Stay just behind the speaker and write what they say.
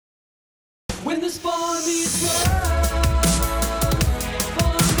When the spawn meets world,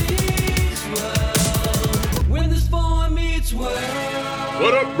 spawn meets world. When the spawn meets world.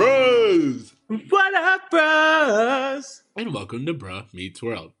 What up, bros? What up, bros? And welcome to Bruh Meets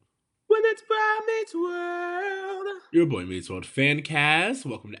World. When it's Bruh Meets World. Your boy Meets World fan cast.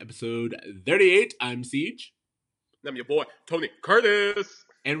 Welcome to episode 38. I'm Siege. I'm your boy, Tony Curtis.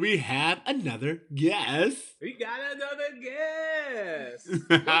 And we have another guest. We got another guest.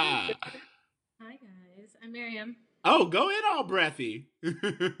 Hi guys, I'm Miriam. Oh, go in all breathy.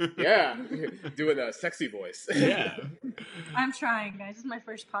 Yeah, doing a sexy voice. Yeah. I'm trying, guys. This is my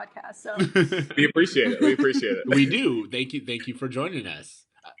first podcast, so We appreciate it. We appreciate it. We do. Thank you for joining us.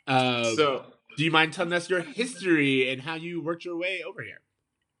 So, do you mind telling us your history and how you worked your way over here?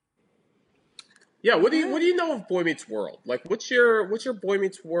 yeah, what do you know of Boy Meets World? Like, what's your Boy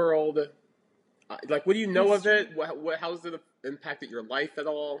Meets World? Like, what do you know of it? How has it impacted your life at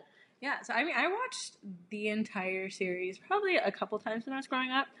all? yeah. So I mean, I watched the entire series probably a couple times when I was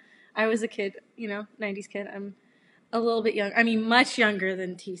growing up. I was a kid, 90s kid. I'm a little bit young. I mean, much younger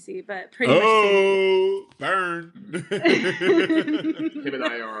than TC, but pretty much. Oh, burn. Him and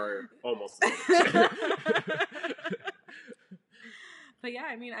I are almost. But yeah,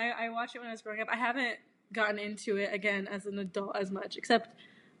 I mean, I watched it when I was growing up. I haven't gotten into it again as an adult as much, except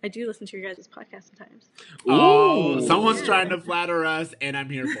I do listen to your guys' podcast sometimes. Oh, Ooh. someone's trying to flatter us, and I'm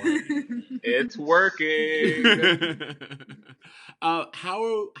here for it. It's working.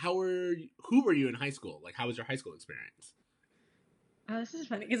 Who were you in high school? Like, how was your high school experience? Oh, this is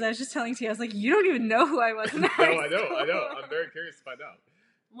funny because I was just telling T, I was like, you don't even know who I was in high No, I know. school. I'm very curious to find out.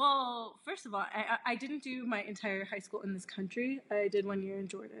 Well, first of all, I didn't do my entire high school in this country. I did 1 year in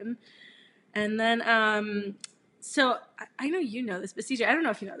Jordan. And then, so I know you know this, but CJ, I don't know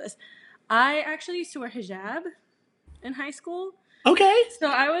if you know this. I actually used to wear hijab in high school. Okay. So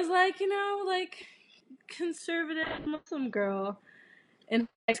I was like, conservative Muslim girl in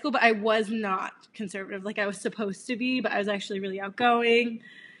high school, but I was not conservative like I was supposed to be, but I was actually really outgoing.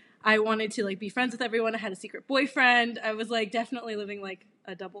 I wanted to be friends with everyone. I had a secret boyfriend. I was definitely living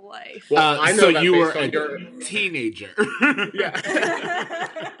a double life. Well, I know so that you were based a on teenager. Yeah.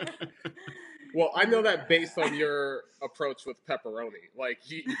 Well, I know that based on your approach with pepperoni.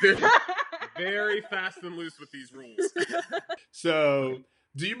 They're very fast and loose with these rules. So,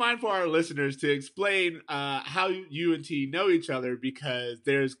 do you mind for our listeners to explain how you and T know each other? Because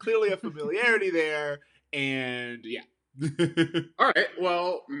there's clearly a familiarity there, and yeah. All right.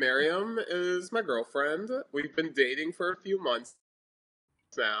 Well, Miriam is my girlfriend. We've been dating for a few months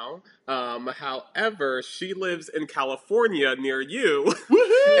now. However, she lives in California near you,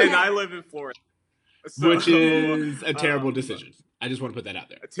 and I live in Florida. So, Which is a terrible decision. I just want to put that out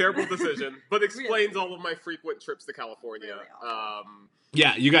there. A terrible decision, but explains all of my frequent trips to California.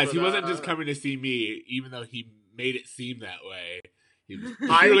 Yeah, you guys, he But, wasn't just coming to see me, even though he made it seem that way. He was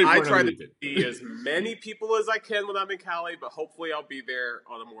I purely for try no to reason. see as many people as I can when I'm in Cali, but hopefully I'll be there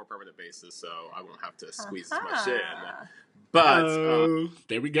on a more permanent basis, so I won't have to squeeze as much in. But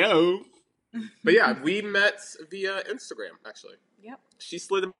There we go. but yeah, we met via Instagram, actually. Yep. She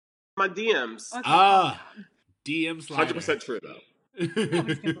slid in my DMs. Okay. DM slider. 100% true, though.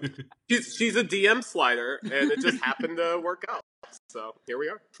 She's a DM slider, and it just happened to work out. So here we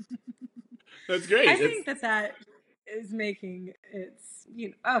are. That's great. I think that is making it's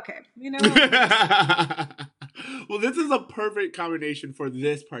okay. Well, this is a perfect combination for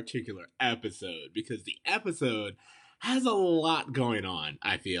this particular episode because the episode has a lot going on,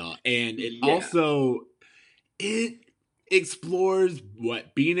 I feel. And it explores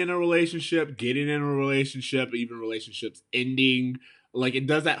what being in a relationship, getting in a relationship, even relationships ending. It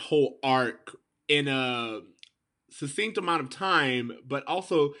does that whole arc in a succinct amount of time, but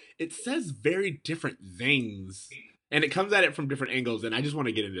also it says very different things. And it comes at it from different angles, and I just want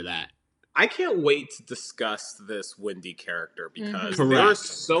to get into that. I can't wait to discuss this Wendy character because Correct. there are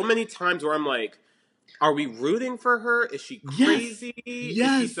so many times where I'm like, are we rooting for her? Is she crazy?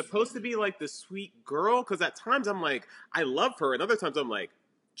 Yes. Is she supposed to be this sweet girl? Because at times I'm like, I love her, and other times I'm like,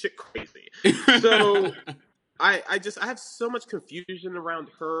 chick crazy. So I have so much confusion around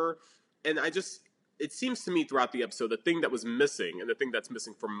her, and it seems to me throughout the episode, the thing that was missing, and the thing that's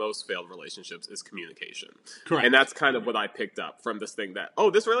missing for most failed relationships, is communication. Correct. And that's kind of what I picked up from this thing that,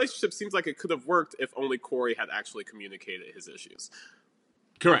 this relationship seems like it could have worked if only Corey had actually communicated his issues.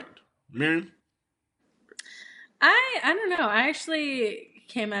 Correct. Miriam? I don't know. I actually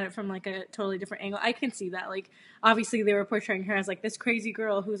came at it from a totally different angle. I can see that. Obviously they were portraying her as this crazy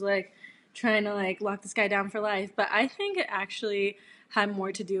girl who's trying to lock this guy down for life. But I think it actually had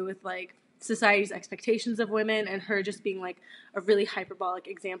more to do with society's expectations of women, and her just being like a really hyperbolic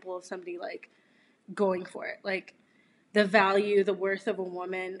example of somebody like going for it. Like the value, the worth of a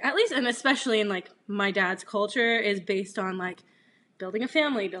woman, at least, and especially in like my dad's culture, is based on like building a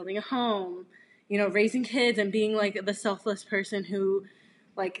family, building a home, you know, raising kids, and being like the selfless person who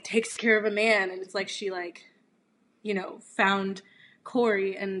like takes care of a man. And it's like she like, you know, found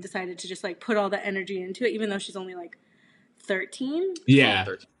Corey and decided to just like put all that energy into it, even though she's only like 13. Yeah.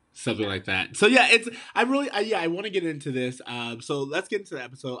 13. Something like that. So yeah, I want to get into this. So let's get into the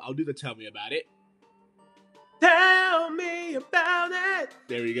episode. I'll do the tell me about it. Tell me about it.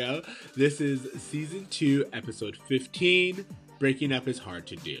 There we go. This is season 2, episode 15. Breaking up is hard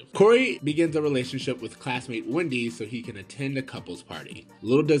to do. Corey begins a relationship with classmate Wendy so he can attend a couple's party.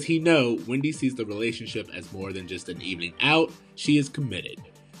 Little does he know, Wendy sees the relationship as more than just an evening out. She is committed.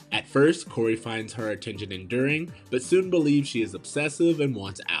 At first, Corey finds her attention enduring, but soon believes she is obsessive and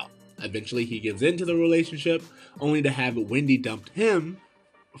wants out. Eventually, he gives in to the relationship, only to have Wendy dump him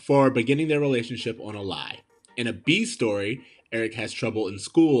for beginning their relationship on a lie. In a B story, Eric has trouble in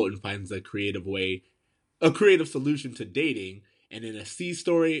school and finds a creative solution to dating. And in a C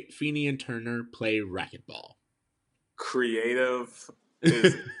story, Feeney and Turner play racquetball. Creative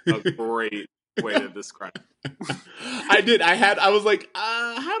is a great way to describe it. I was like,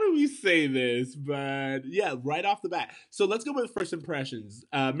 how do we say this? But yeah, right off the bat. So let's go with first impressions.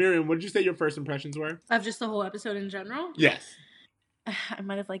 Miriam, what did you say your first impressions were? Of just the whole episode in general? Yes. I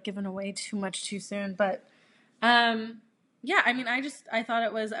might have like given away too much too soon, but yeah, I mean, I thought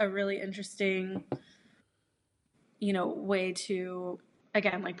it was a really interesting, you know, way to,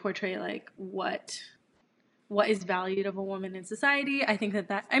 again, like portray like what is valued of a woman in society. I think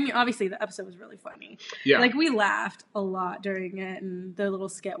that I mean, obviously the episode was really funny. Yeah. Like we laughed a lot during it, and the little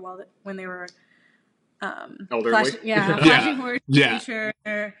skit when they were Elderly. flashing forward to Yeah. the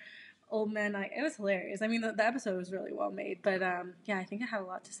future, old men. Like it was hilarious. I mean, the episode was really well made, but yeah, I think I had a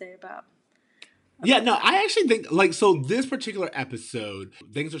lot to say about. Yeah, no, I actually think, like, so this particular episode,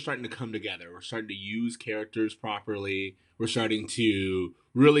 things are starting to come together. We're starting to use characters properly. We're starting to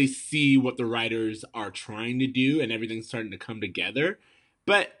really see what the writers are trying to do, and everything's starting to come together.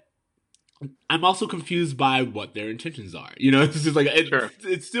 But I'm also confused by what their intentions are. You know, it's just like,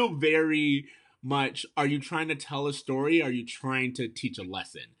 it's still very much, are you trying to tell a story? Are you trying to teach a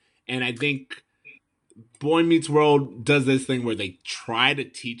lesson? And I think Boy Meets World does this thing where they try to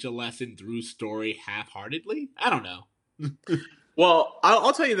teach a lesson through story half-heartedly. I don't know. Well,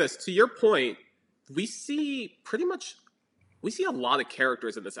 I'll tell you this. To your point, we see a lot of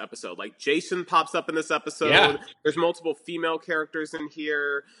characters in this episode. Like Jason pops up in this episode. Yeah. There's multiple female characters in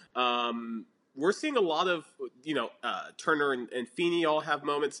here. We're seeing a lot of, you know, Turner and Feeney all have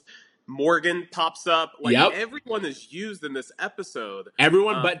moments. Morgan pops up. Like everyone is used in this episode.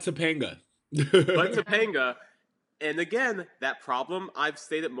 Everyone but Topanga. But Topanga, and again, that problem I've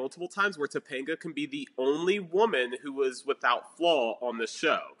stated multiple times where Topanga can be the only woman who is without flaw on the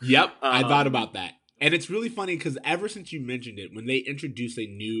show. Yep, I thought about that. And it's really funny because ever since you mentioned it, when they introduce a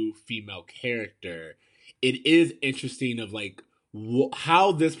new female character, it is interesting of like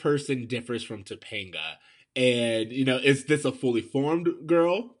how this person differs from Topanga. And, you know, is this a fully formed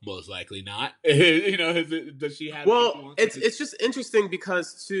girl? Most likely not. You know, does she have... Well, it's just interesting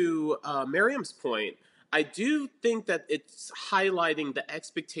because to Miriam's point, I do think that it's highlighting the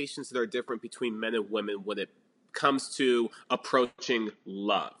expectations that are different between men and women when it comes to approaching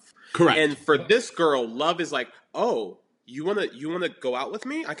love. Correct. And for this girl, love is like, oh, you wanna go out with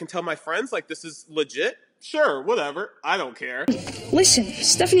me? I can tell my friends, like, this is legit? Sure, whatever. I don't care. Listen,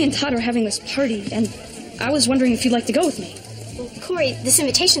 Stephanie and Todd are having this party, and I was wondering if you'd like to go with me. Well, Corey, this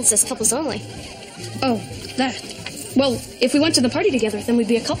invitation says couples only. Oh, that. Well, if we went to the party together, then we'd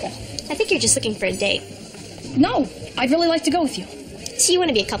be a couple. I think you're just looking for a date. No, I'd really like to go with you. So you want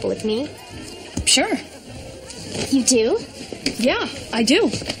to be a couple with me? Sure. You do? Yeah, I do.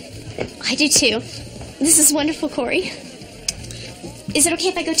 I do too. This is wonderful, Corey. Is it okay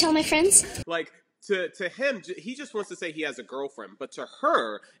if I go tell my friends? Like, to him, he just wants to say he has a girlfriend. But to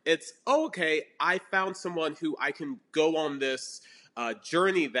her, it's, oh, okay, I found someone who I can go on this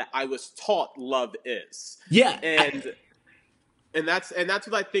journey that I was taught love is. Yeah. And that's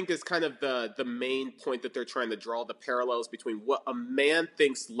what I think is kind of the main point that they're trying to draw, the parallels between what a man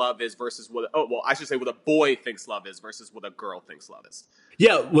thinks love is versus what a boy thinks love is versus what a girl thinks love is.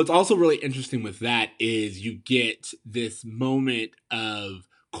 Yeah, what's also really interesting with that is you get this moment of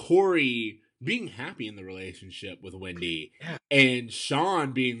Corey being happy in the relationship with Wendy, Yeah. and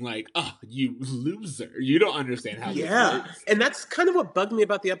Sean being like, "Oh, you loser! You don't understand how this Yeah, works." and that's kind of what bugged me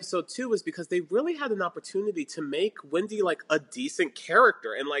about the episode too, is because they really had an opportunity to make Wendy like a decent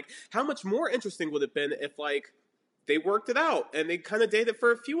character, and like how much more interesting would it have been if like they worked it out and they kind of dated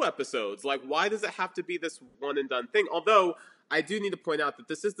for a few episodes. Like, why does it have to be this one and done thing? Although I do need to point out that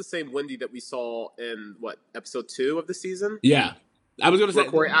this is the same Wendy that we saw in episode 2 of the season. Yeah, I was gonna Where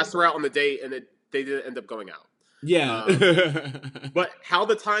say Corey asked her out on the date and they didn't end up going out. yeah. But how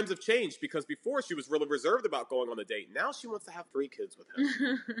the times have changed, because before she was really reserved about going on a date. Now she wants to have 3 kids with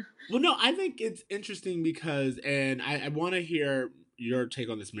him. Well, no, I think it's interesting because, and I want to hear your take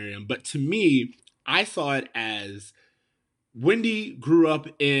on this, Miriam, but to me, I saw it as Wendy grew up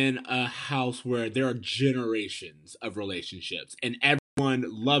in a house where there are generations of relationships and everyone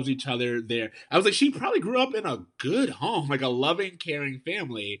loves each other there. I was like, she probably grew up in a good home, like a loving, caring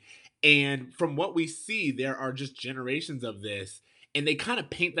family. And from what we see, there are just generations of this. And they kind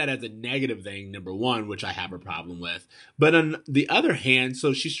of paint that as a negative thing, number one, which I have a problem with. But on the other hand,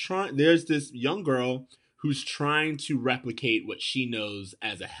 so there's this young girl who's trying to replicate what she knows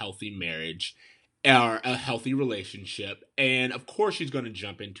as a healthy marriage or a healthy relationship. And of course, she's going to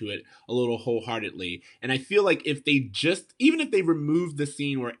jump into it a little wholeheartedly. And I feel like even if they removed the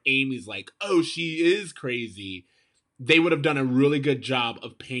scene where Amy's like, oh, she is crazy, they would have done a really good job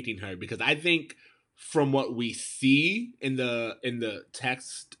of painting her, because I think from what we see in the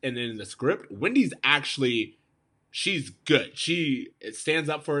text and in the script, Wendy's actually, she's good. She stands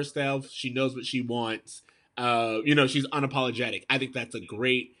up for herself. She knows what she wants. She's unapologetic. I think that's a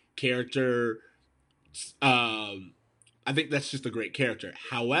great character. I think that's just a great character.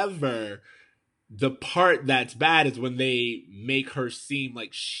 However, the part that's bad is when they make her seem like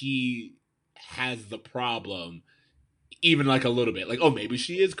she has the problem, even like a little bit. Like, oh, maybe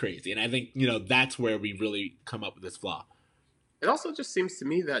she is crazy. And I think, that's where we really come up with this flaw. It also just seems to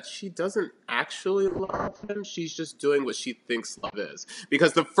me that she doesn't actually love him. She's just doing what she thinks love is.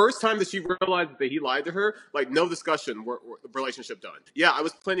 Because the first time that she realized that he lied to her, like, no discussion, relationship done. Yeah, I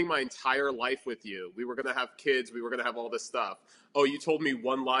was planning my entire life with you. We were going to have kids. We were going to have all this stuff. Oh, you told me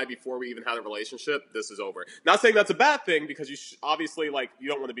one lie before we even had a relationship? This is over. Not saying that's a bad thing, because you obviously, you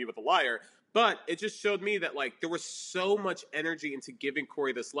don't want to be with a liar. But it just showed me that, there was so much energy into giving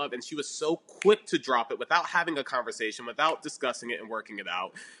Corey this love, and she was so quick to drop it without having a conversation, without discussing it and working it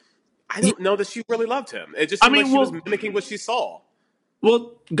out. I don't know that she really loved him. It just seemed like she was mimicking what she saw.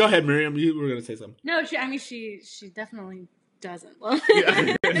 Well, go ahead, Miriam. You were going to say something. No, she definitely doesn't love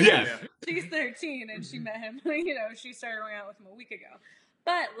him. Yeah. She's 13 and she met him. She started going out with him a week ago.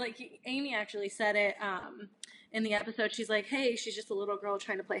 But Amy actually said it in the episode. She's like, hey, she's just a little girl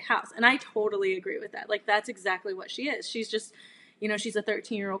trying to play house. And I totally agree with that. That's exactly what she is. She's just, she's a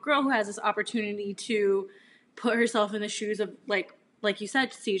 13-year-old girl who has this opportunity to put herself in the shoes of, like you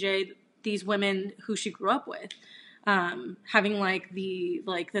said, CJ, these women who she grew up with. Having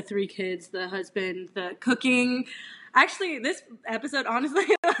the 3 kids, the husband, the cooking. Actually, this episode, honestly,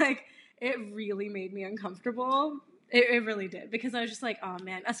 it really made me uncomfortable. It really did, because I was just like, oh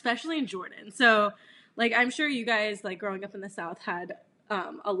man, especially in Jordan. So, I'm sure you guys, growing up in the South had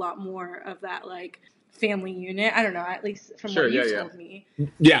a lot more of that, family unit. I don't know, at least from what you told me.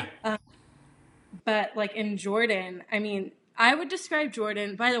 Yeah. But, in Jordan, I mean, I would describe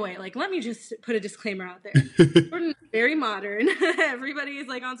Jordan, by the way, let me just put a disclaimer out there. Jordan is very modern. Everybody is,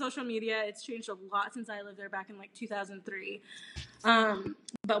 on social media. It's changed a lot since I lived there back in, 2003.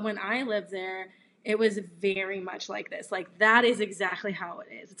 But when I lived there, it was very much like this. That is exactly how it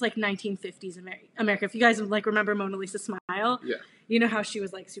is. It's 1950s America. If you guys remember Mona Lisa Smile, yeah, you know how she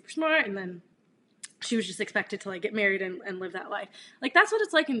was super smart, and then she was just expected to get married and live that life. That's what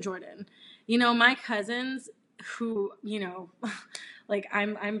it's like in Jordan. My cousins who,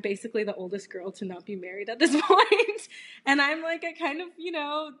 I'm basically the oldest girl to not be married at this point. And I'm a kind of,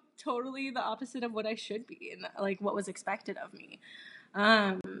 totally the opposite of what I should be and what was expected of me.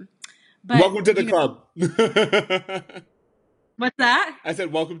 But, welcome to the club. What's that? I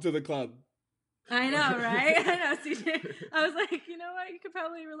said, welcome to the club. I know, right? I know, CJ. I was like, you know what? You could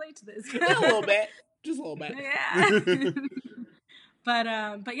probably relate to this. Just a little bit. Just a little bit. Yeah.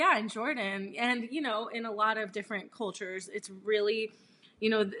 But yeah, in Jordan, and, in a lot of different cultures, it's really,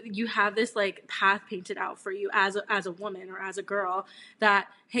 you have this path painted out for you as a woman or as a girl that,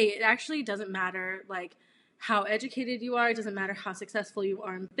 hey, it actually doesn't matter, how educated you are. It doesn't matter how successful you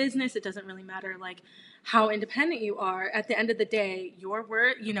are in business. It doesn't really matter how independent you are. At the end of the day, your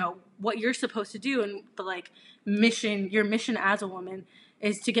work, what you're supposed to do, and the mission, your mission as a woman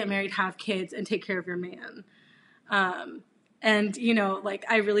is to get married, have kids, and take care of your man. And, you know, like,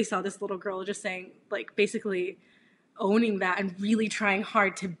 I really saw this little girl just saying, like, basically owning that and really trying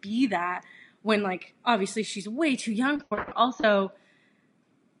hard to be that when, like, obviously she's way too young for it. Also,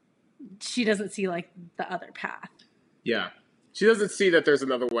 she doesn't see, like, the other path. Yeah. She doesn't see that there's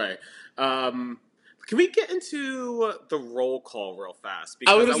another way. Can we get into the roll call real fast?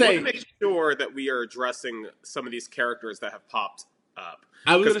 Because I was I gonna want say- to make sure that we are addressing some of these characters that have popped up.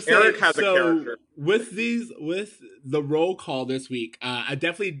 I was gonna 'Cause say, Eric has a so character. with the roll call this week, I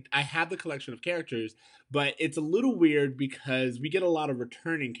have the collection of characters, but it's a little weird because we get a lot of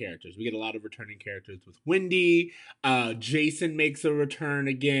returning characters. We get a lot of returning characters with Wendy. Jason makes a return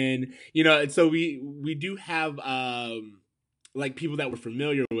again, you know, and so we do have like people that we're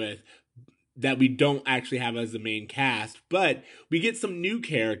familiar with that we don't actually have as the main cast, but we get some new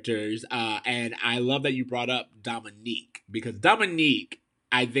characters, and I love that you brought up Dominique, because Dominique,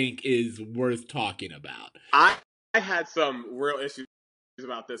 I think, is worth talking about. I had some real issues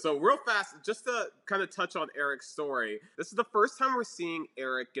about this. So real fast, just to kind of touch on Eric's story, this is the first time we're seeing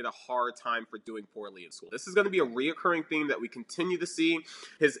Eric get a hard time for doing poorly in school. This is going to be a reoccurring theme that we continue to see.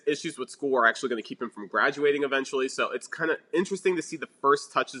 His issues with school are actually going to keep him from graduating eventually. So it's kind of interesting to see the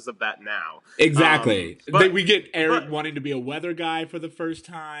first touches of that now. Exactly. But We get Eric wanting to be a weather guy for the first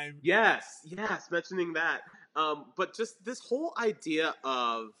time. Yes, mentioning that. But just this whole idea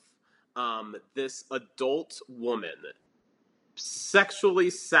of this adult woman sexually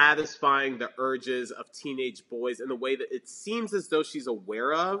satisfying the urges of teenage boys in a way that it seems as though she's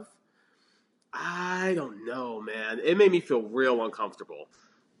aware of. I don't know, man. It made me feel real uncomfortable.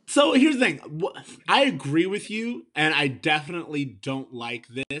 So here's the thing. I agree with you, and I definitely don't like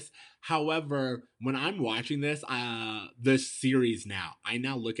this. However, when I'm watching this series now, I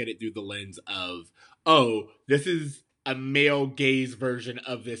now look at it through the lens of, oh, this is a male gaze version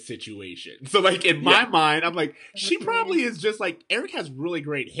of this situation. So, like, in my mind, I'm like, she probably is just like, Eric has really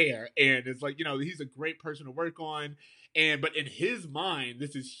great hair, and it's like, you know, he's a great person to work on. But in his mind,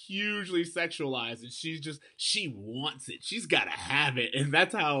 this is hugely sexualized, and she wants it. She's got to have it. And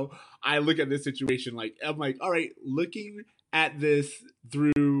that's how I look at this situation. Like, I'm like, all right, looking at this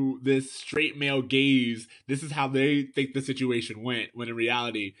through this straight male gaze, this is how they think the situation went, when in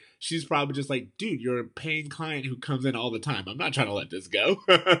reality, she's probably just like, dude, you're a paying client who comes in all the time. I'm not trying to let this go.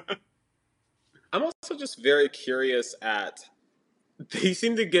 I'm also just very curious at, they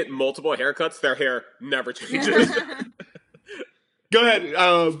seem to get multiple haircuts. Their hair never changes. Go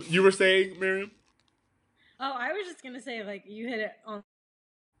ahead. You were saying, Miriam? Oh, I was just gonna say, like, you hit it on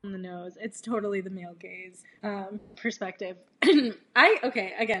the nose. It's totally the male gaze perspective.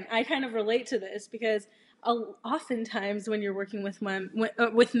 I kind of relate to this because oftentimes when you're working with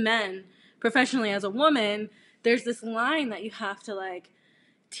men professionally as a woman, there's this line that you have to, like,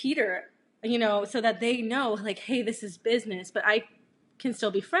 teeter, you know, so that they know, like, hey, this is business, but I can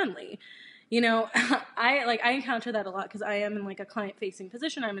still be friendly. You know, I encounter that a lot because I am in, like, a client-facing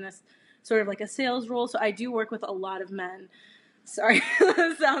position. I'm in a sort of like a sales role, so I do work with a lot of men. Sorry,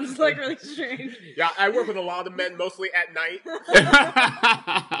 that sounds like really strange. Yeah, I work with a lot of men, mostly at night,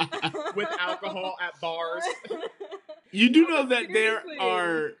 with alcohol at bars. You do know that Seriously.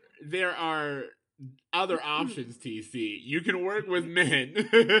 there are other options, TC. You can work with men.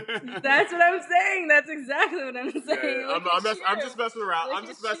 That's what I'm saying. That's exactly what I'm saying. Yeah, Look I'm at just you. messing around. Look I'm at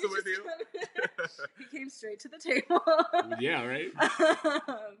just messing with just you. He came straight to the table. Yeah, right?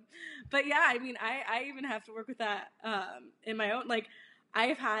 But yeah, I mean, I even have to work with that in my own, like,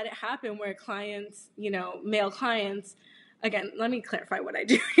 I've had it happen where clients, you know, male clients, again, let me clarify what I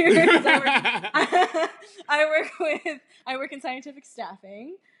do here. 'Cause I work in scientific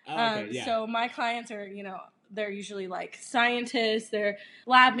staffing. Okay, yeah. So my clients are, you know, they're usually like scientists, they're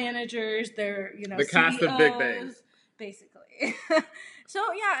lab managers, they're, you know, The cast of Big CEOs, Bang. basically. So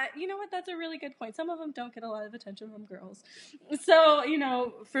yeah, you know what? That's a really good point. Some of them don't get a lot of attention from girls. So, you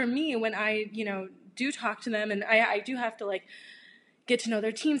know, for me, when I, you know, do talk to them, and I do have to, like, get to know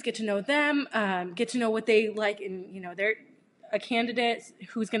their teams, get to know them, get to know what they like, and, you know, they're a candidate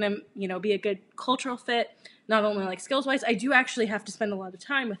who's going to, you know, be a good cultural fit, not only like skills wise. I do actually have to spend a lot of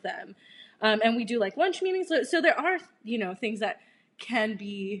time with them. And we do like lunch meetings. So there are, you know, things that can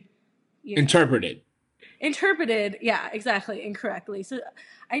be, you know, interpreted, yeah, exactly, incorrectly. So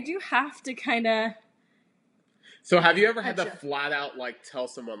I do have to kind of. So have you ever had to Gotcha. flat out, like, tell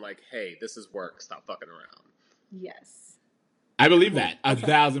someone, like, hey, this is work, stop fucking around? Yes. I believe that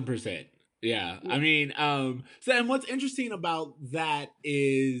 1,000%. Yeah. I mean, so, and what's interesting about that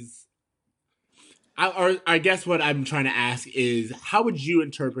is, I guess what I'm trying to ask is, how would you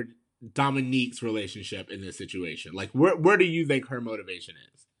interpret Dominique's relationship in this situation? Like, where do you think her motivation is?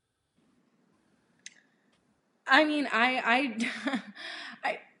 I mean, I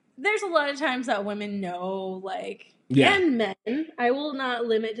there's a lot of times that women know, like, Yeah. and men. I will not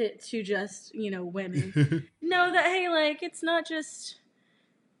limit it to just women. Know that, hey, like, it's not just.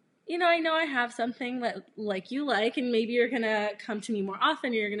 I know I have something that like you like, and maybe you're gonna come to me more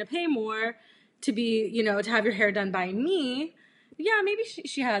often. You're gonna pay more to be, to have your hair done by me. Yeah, maybe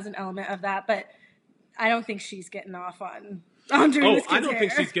she has an element of that, but I don't think she's getting off on doing this kid's I don't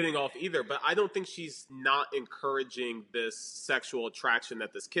think hair. she's getting off either, but I don't think she's not encouraging this sexual attraction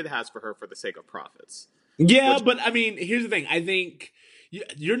that this kid has for her for the sake of profits. Yeah, but I mean, here's the thing. I think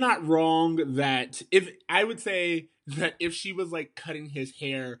you're not wrong that I would say that if she was like cutting his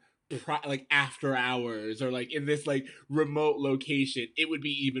hair like after hours or like in this like remote location, it would be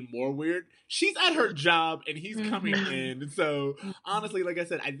even more weird. She's at her job and he's coming in. So honestly, like I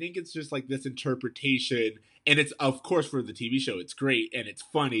said, I think it's just like this interpretation, and it's of course for the TV show, it's great and it's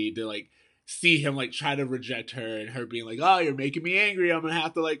funny to like see him like try to reject her and her being like, "Oh, you're making me angry. I'm gonna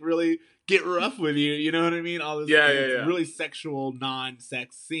have to like really get rough with you." You know what I mean? All this, Yeah. really sexual,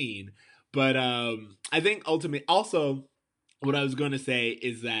 non-sex scene. But I think ultimately, also, what I was going to say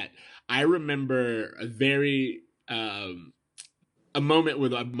is that I remember a moment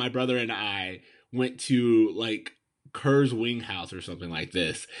where my brother and I went to like Kerr's Wing House or something like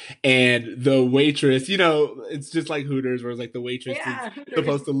this, and the waitress, it's just like Hooters, where it's like the waitress is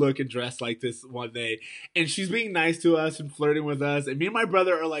supposed to look and dress like this one day, and she's being nice to us and flirting with us, and me and my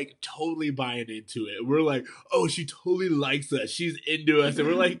brother are like totally buying into it. We're like, oh, she totally likes us, she's into us, and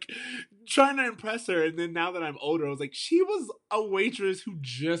we're like trying to impress her. And then now that I'm older, I was like, she was a waitress who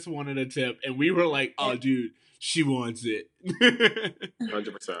just wanted a tip, and we were like, oh, dude, she wants it.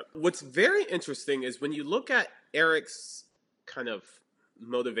 100%. What's very interesting is when you look at Eric's kind of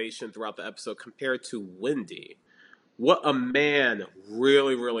motivation throughout the episode compared to Wendy, what a man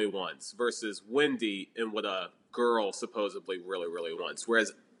really, really wants versus Wendy and what a girl supposedly really, really wants.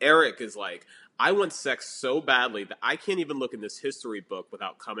 Whereas Eric is like, I want sex so badly that I can't even look in this history book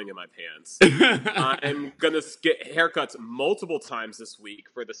without coming in my pants. I'm going to get haircuts multiple times this week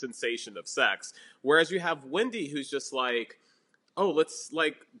for the sensation of sex. Whereas you have Wendy who's just like, oh, let's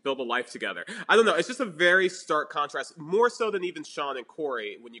like build a life together. I don't know. It's just a very stark contrast, more so than even Sean and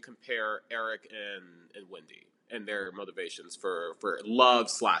Corey when you compare Eric and Wendy and their motivations for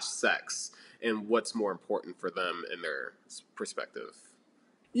love/sex and what's more important for them in their perspective.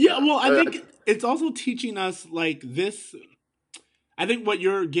 Yeah, well, I think it's also teaching us like this. I think what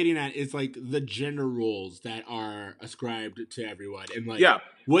you're getting at is like the gender roles that are ascribed to everyone, and like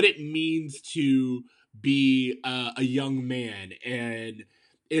what it means to be a young man. And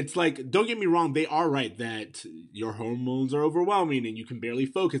it's like, don't get me wrong, they are right that your hormones are overwhelming and you can barely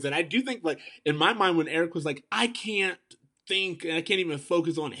focus. And I do think, like, in my mind, when Eric was like, I can't think and I can't even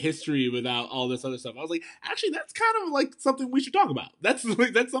focus on history without all this other stuff, I was like, actually, that's kind of like something we should talk about. That's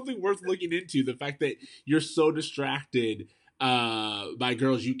something worth looking into. The fact that you're so distracted by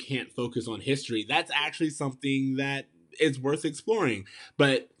girls you can't focus on history, that's actually something that is worth exploring.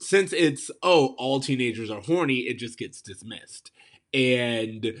 But since it's all teenagers are horny, it just gets dismissed.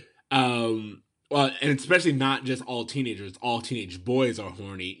 And well, and especially not just all teenagers, all teenage boys are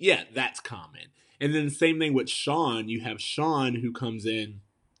horny. Yeah, that's common. And then the same thing with Sean. You have Sean who comes in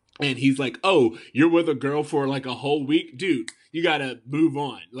and he's like, "Oh, you're with a girl for like a whole week, dude. You gotta move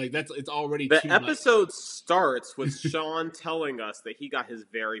on." Like it's already the too episode much. Starts with Sean telling us that he got his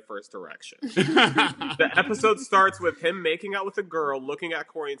very first erection. The episode starts with him making out with a girl, looking at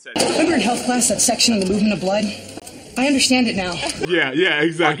Corey and saying, Remember in health class that section on the movement of blood? I understand it now. Yeah,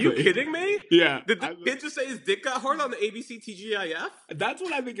 exactly. Are you kidding me? Yeah. Did the kid just say his dick got hard on the ABC TGIF? That's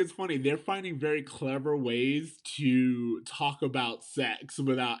what I think is funny. They're finding very clever ways to talk about sex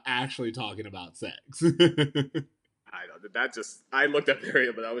without actually talking about sex. I know I looked up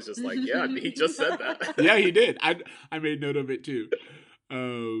there, but I was just like, yeah, he just said that. Yeah, he did. I made note of it too.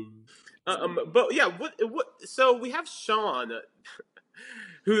 But yeah, what? So we have Sean,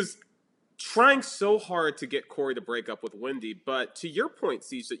 who's trying so hard to get Corey to break up with Wendy. But to your point,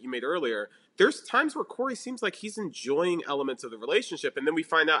 Siege, that you made earlier, there's times where Corey seems like he's enjoying elements of the relationship, and then we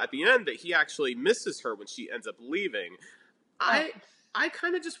find out at the end that he actually misses her when she ends up leaving. I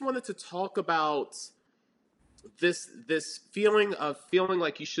kind of just wanted to talk about this feeling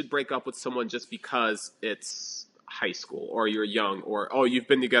like you should break up with someone just because it's high school or you're young or, oh, you've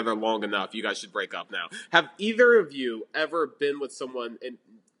been together long enough, you guys should break up now. Have either of you ever been with someone in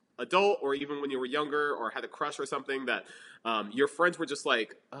adult or even when you were younger or had a crush or something that your friends were just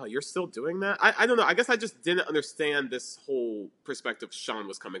like, oh, you're still doing that? I don't know. I guess I just didn't understand this whole perspective Sean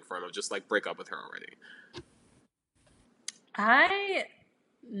was coming from of just like break up with her already.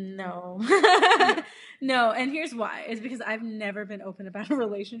 No. No, and here's why. It's because I've never been open about a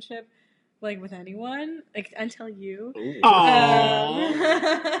relationship, like, with anyone, like, until you. Aww.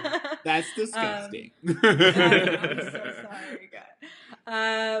 That's disgusting. I'm so sorry, God.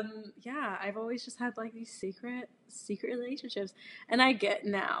 Yeah, I've always just had, like, these secret relationships. And I get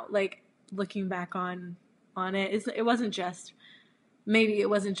now, like, looking back on it, it wasn't just, maybe it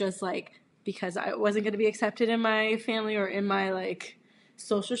wasn't just, like, because I wasn't going to be accepted in my family or in my, like,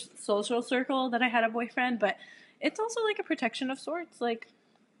 social circle that I had a boyfriend, but it's also, like, a protection of sorts. Like,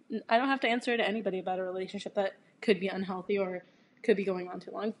 I don't have to answer to anybody about a relationship that could be unhealthy or could be going on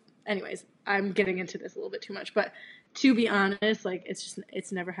too long. Anyways, I'm getting into this a little bit too much, but to be honest, like,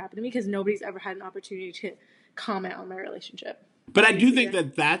 it's never happened to me because nobody's ever had an opportunity to comment on my relationship. But I do think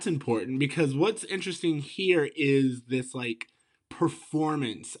that that's important because what's interesting here is this, like,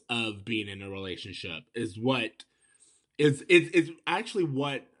 performance of being in a relationship is what is actually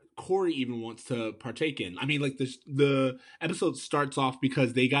what Corey even wants to partake in. I mean, like, the episode starts off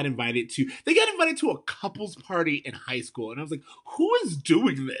because they got invited to a couples party in high school, and I was like, who is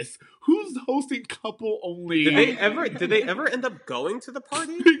doing this? Who's hosting couple only? Did they ever end up going to the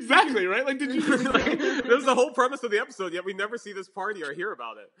party? Exactly, right? Like, did you like, that was the whole premise of the episode, yet we never see this party or hear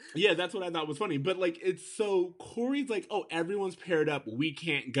about it. Yeah, that's what I thought was funny. But, like, it's so Corey's like, oh, everyone's paired up, we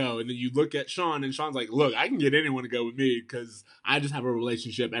can't go. And then you look at Sean, and Sean's like, look, I can get anyone to go with me because I just have a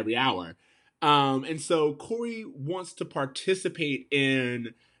relationship every hour. And so Corey wants to participate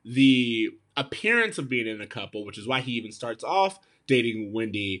in the appearance of being in a couple, which is why he even starts off dating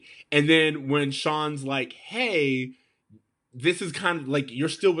Wendy. And then when Sean's like, hey, this is kind of like, you're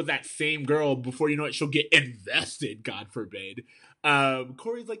still with that same girl, before you know it, she'll get invested, God forbid.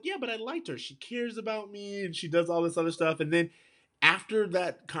 Corey's like, yeah, but I liked her. She cares about me and she does all this other stuff. And then after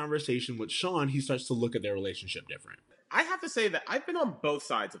that conversation with Sean, he starts to look at their relationship different. I have to say that I've been on both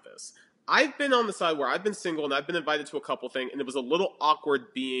sides of this. I've been on the side where I've been single and I've been invited to a couple thing, and it was a little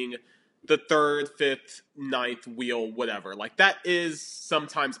awkward being the third, fifth, ninth wheel, whatever. Like, that is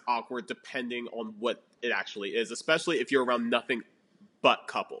sometimes awkward depending on what it actually is, especially if you're around nothing but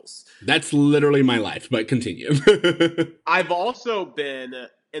couples. That's literally my life, but continue. I've also been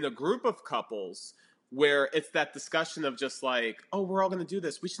in a group of couples where it's that discussion of just like, oh, we're all going to do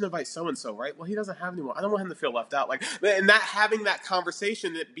this. We should invite so-and-so, right? Well, he doesn't have anyone. I don't want him to feel left out. Like, and that having that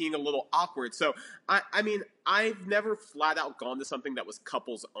conversation, it being a little awkward. So, I mean, I've never flat out gone to something that was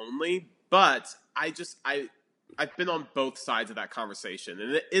couples only, but I've been on both sides of that conversation.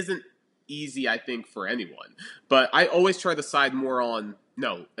 And it isn't easy, I think, for anyone. But I always try to side more on,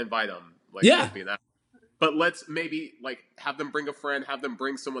 no, invite them. Like, yeah. But let's maybe, like, have them bring a friend, have them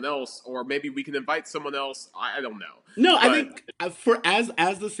bring someone else, or maybe we can invite someone else. I don't know. No, but I think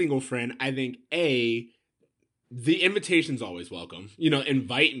as the single friend, I think the invitation's always welcome. You know,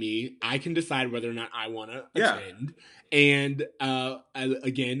 invite me. I can decide whether or not I want to attend. And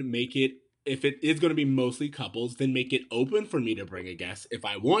again, make it, if it is going to be mostly couples, then make it open for me to bring a guest if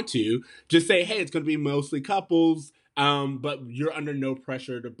I want to. Just say, hey, it's going to be mostly couples. But you're under no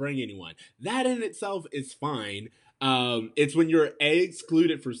pressure to bring anyone. That in itself is fine. It's when you're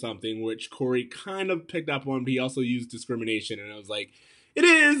excluded for something, which Corey kind of picked up on, but he also used discrimination. And I was like, it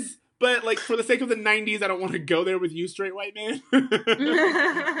is, but, like, for the sake of the 90s, I don't want to go there with you, straight white man.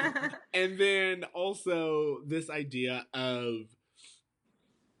 And then also this idea of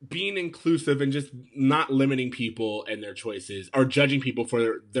being inclusive and just not limiting people and their choices or judging people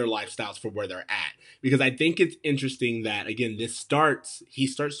for their lifestyles for where they're at. Because I think it's interesting that, again, he starts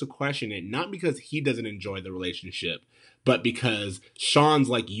to question it, not because he doesn't enjoy the relationship, but because Sean's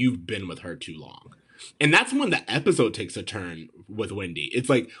like, you've been with her too long. And that's when the episode takes a turn with Wendy. It's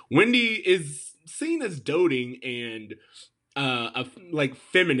like Wendy is seen as doting and like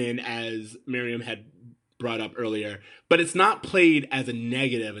feminine, as Miriam had brought up earlier, but it's not played as a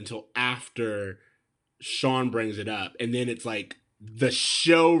negative until after Sean brings it up, and then it's like the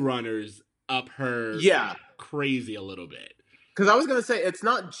showrunners up her crazy a little bit. Because I was going to say, it's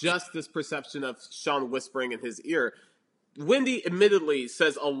not just this perception of Sean whispering in his ear. Wendy admittedly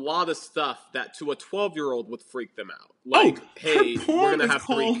says a lot of stuff that to a 12-year-old would freak them out. Like, hey, we're going to have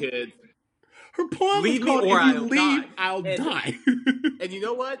 3 kids. Her poem leave is me called, or if you leave, I'll die. And you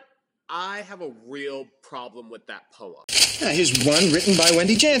know what? I have a real problem with that poem. Here's one written by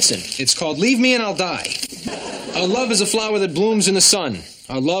Wendy Jansen. It's called Leave Me and I'll Die. Our love is a flower that blooms in the sun.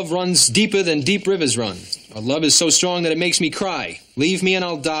 Our love runs deeper than deep rivers run. Our love is so strong that it makes me cry. Leave me and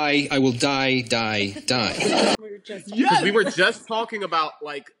I'll die. I will die, die, die. Because we were just talking about,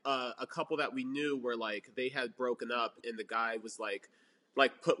 like, a couple that we knew where, like, they had broken up and the guy was like,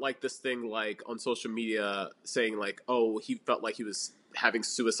 like put like this thing like on social media saying like, oh, he felt like he was having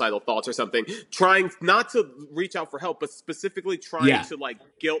suicidal thoughts or something, trying not to reach out for help, but specifically trying to like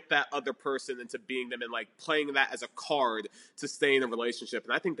guilt that other person into being them and like playing that as a card to stay in a relationship.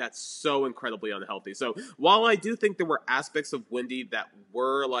 And I think that's so incredibly unhealthy. So while I do think there were aspects of Wendy that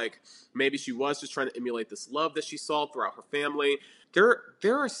were like, maybe she was just trying to emulate this love that she saw throughout her family, there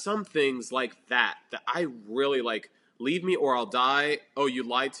are some things like that I really like. Leave me or I'll die. Oh, you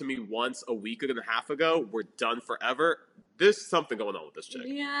lied to me once a week and a half ago. We're done forever. There's something going on with this chick.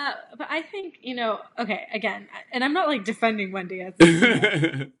 Yeah, but I think, okay, again, and I'm not like defending Wendy as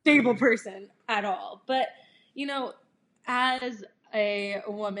a stable person at all, but, as a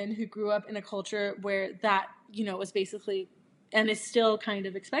woman who grew up in a culture where that, was basically and is still kind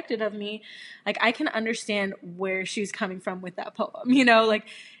of expected of me, like I can understand where she's coming from with that poem, like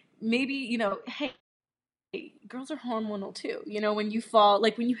maybe, hey, girls are hormonal too, when you fall,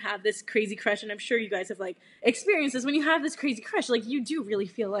 like when you have this crazy crush, and I'm sure you guys have like experienced this, when you have this crazy crush, like you do really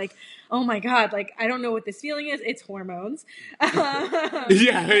feel like, oh my god, like I don't know what this feeling is, it's hormones. Like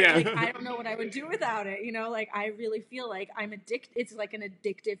I don't know what I would do without it, like I really feel like I'm addicted. It's like an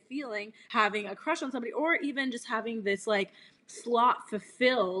addictive feeling having a crush on somebody, or even just having this like slot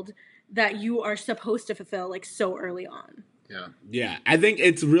fulfilled that you are supposed to fulfill like so early on. Yeah. I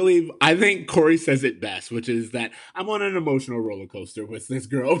think Corey says it best, which is that I'm on an emotional roller coaster with this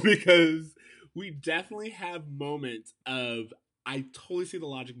girl because we definitely have moments of, I totally see the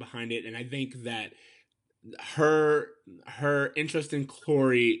logic behind it. And I think that her interest in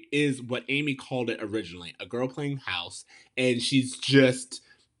Corey is what Amy called it originally, a girl playing house. And she's just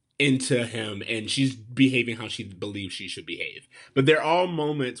into him and she's behaving how she believes she should behave. But there are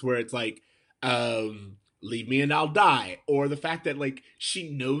moments where it's like, leave me and I'll die, or the fact that like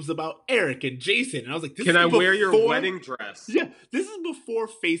she knows about Eric and Jason, and I was like, can I wear your wedding dress? Yeah, this is before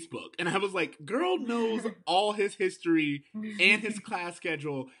Facebook, and I was like, girl knows all his history and his class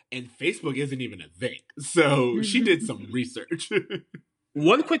schedule, and Facebook isn't even a thing, so she did some research.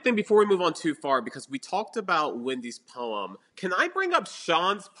 One quick thing before we move on too far, because we talked about Wendy's poem. Can I bring up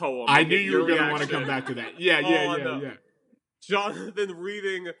Sean's poem? I knew you were going to want to come back to that. Yeah. Jonathan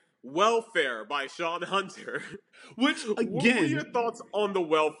reading Welfare by Sean Hunter. Which, again, what were your thoughts on the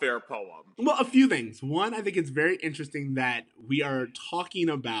Welfare poem? Well, a few things. One, I think it's very interesting that we are talking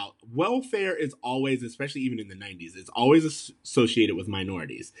about welfare is always, especially even in the 90s, it's always associated with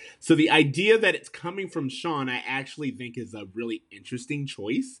minorities. So the idea that it's coming from Sean, I actually think is a really interesting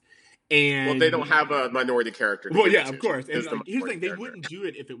choice. And well, they don't have a minority character. Well, yeah, of course. And here's the thing, they wouldn't do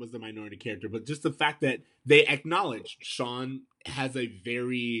it if it was the minority character, but just the fact that they acknowledge Sean has a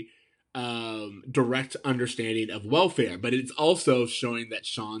very direct understanding of welfare, but it's also showing that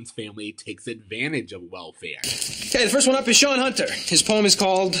Sean's family takes advantage of welfare. Okay, the first one up is Sean Hunter. His poem is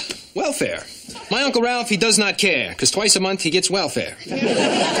called Welfare. My Uncle Ralph, he does not care, because twice a month he gets welfare.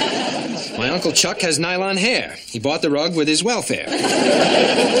 My Uncle Chuck has nylon hair. He bought the rug with his welfare.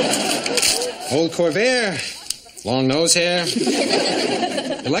 Old Corvair, long nose hair,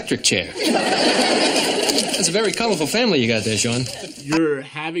 electric chair. That's a very colorful family you got there, Sean. You're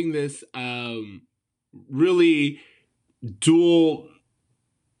having this really dual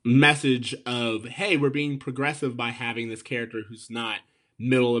message of, hey, we're being progressive by having this character who's not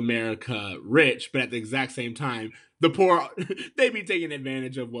middle America rich, but at the exact same time, the poor, they be taking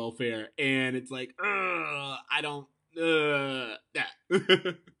advantage of welfare, and it's like,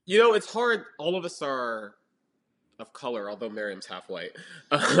 It's hard. All of us are of color, although Miriam's half white.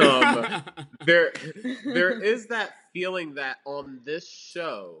 There is that feeling that on this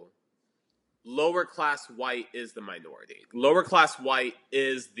show, lower class white is the minority. Lower class white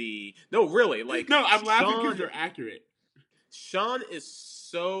is no, I'm laughing because you're accurate. Sean is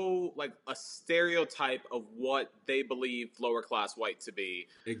so like a stereotype of what they believe lower class white to be.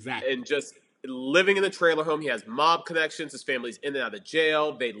 Exactly. And just living in a trailer home, he has mob connections. His family's in and out of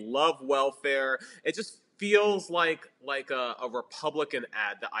jail. They love welfare. It just feels like a Republican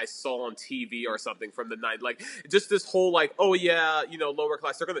ad that I saw on TV or something from the night. Like just this whole like, oh yeah, lower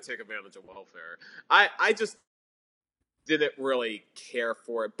class, they're going to take advantage of welfare. I just didn't really care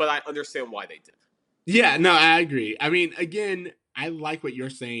for it, but I understand why they did. Yeah, no, I agree. I mean, again, I like what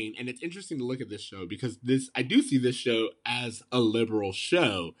you're saying, and it's interesting to look at this show because I do see this show as a liberal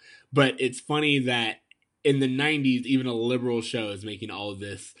show, but it's funny that in the 90s, even a liberal show is making all of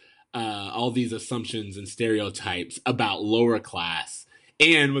this, all these assumptions and stereotypes about lower class.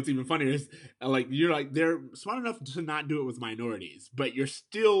 And what's even funnier is they're smart enough to not do it with minorities, but you're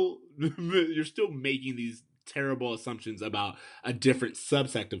still making these terrible assumptions about a different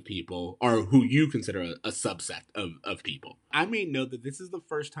subsect of people, or who you consider a subsect of people. I may note that this is the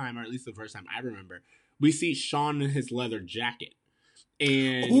first time, or at least the first time I remember, we see Sean in his leather jacket.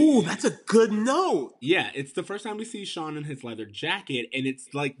 And ooh, that's a good note. yeah, it's the first time we see Sean in his leather jacket, and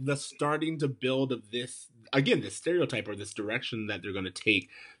it's like the starting to build of this, again, this stereotype or this direction that they're going to take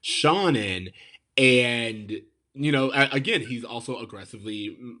Sean in. And, you know, again, he's also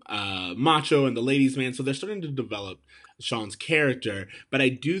aggressively macho and the ladies' man, so they're starting to develop Sean's character. But I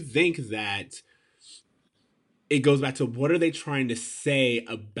do think that it goes back to, what are they trying to say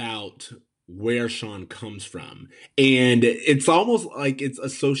about where Sean comes from? And it's almost like it's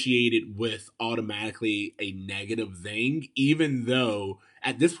associated with automatically a negative thing, even though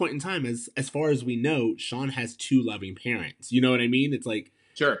at this point in time, as far as we know, Sean has 2 loving parents. You know what I mean? It's like,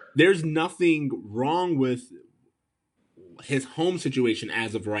 Sure. there's nothing wrong with his home situation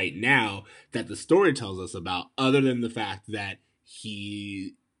as of right now that the story tells us about, other than the fact that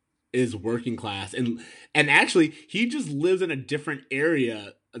he is working class, and actually he just lives in a different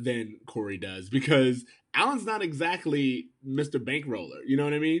area than Corey does, because Alan's not exactly Mr. Bankroller. You know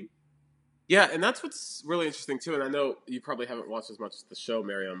what I mean? Yeah, and that's what's really interesting too. And I know you probably haven't watched as much of the show,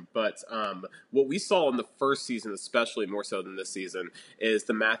 Miriam, but what we saw in the first season, especially more so than this season, is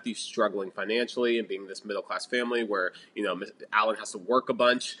the Matthews struggling financially and being this middle class family where, you know, Alan has to work a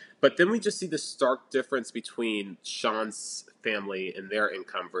bunch. But then we just see the stark difference between Sean's family and their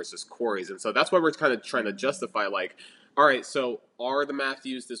income versus Corey's, and so that's why we're kind of trying to justify, like, all right, so are the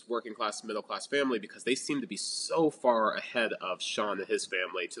Matthews this working class, middle class family? Because they seem to be so far ahead of Sean and his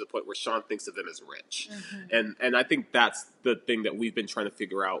family, to the point where Sean thinks of them as rich. Mm-hmm. And I think that's the thing that we've been trying to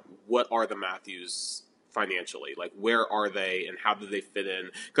figure out. What are the Matthews financially? Like, where are they and how do they fit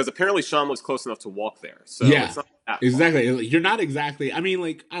in? Because apparently Sean lives close enough to walk there. So yeah, it's not that exactly. Far. You're not exactly, I mean,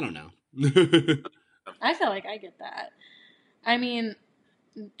 like, I don't know. I feel like I get that. I mean,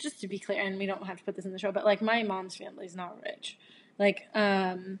 just to be clear, and we don't have to put this in the show, but like, my mom's family is not rich. Like,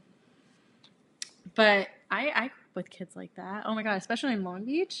 but I grew up with kids like that. Oh my God, especially in Long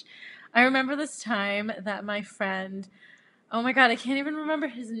Beach. I remember this time that my friend, oh my God, I can't even remember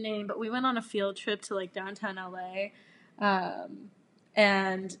his name, but we went on a field trip to like downtown LA.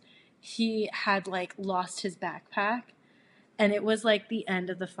 And he had like lost his backpack, and it was like the end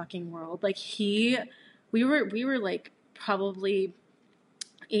of the fucking world. Like, we were like probably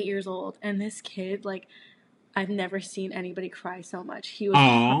 8 years old, and this kid, like, I've never seen anybody cry so much. He was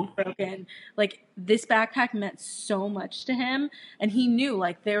heartbroken. Like, this backpack meant so much to him, and he knew,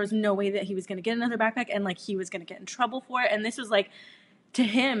 like, there was no way that he was going to get another backpack, and like, he was going to get in trouble for it. And this was like, to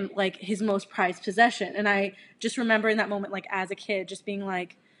him, like, his most prized possession. And I just remember in that moment, like, as a kid, just being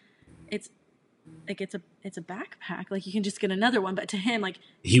like, it's a backpack. Like, you can just get another one. But to him, like,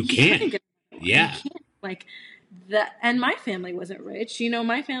 you can't. Yeah. You can't. Like, that. And my family wasn't rich. You know,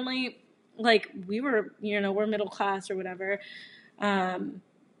 my family, like, we were, you know, we're middle class or whatever.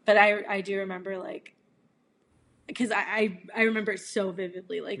 But I do remember, like, because I remember it so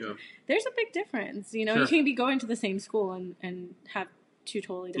vividly. Like, there's a big difference. You know, you can be going to the same school and have 2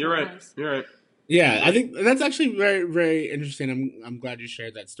 totally different lives. You're right. Yeah, I think that's actually very, very interesting. I'm glad you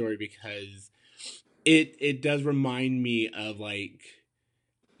shared that story, because it does remind me of, like,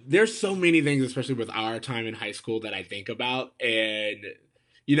 there's so many things, especially with our time in high school, that I think about. And,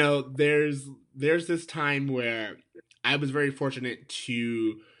 you know, there's this time where I was very fortunate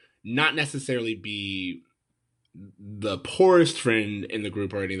to not necessarily be the poorest friend in the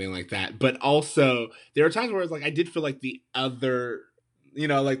group or anything like that, but also there were times where it's like I did feel like the other, you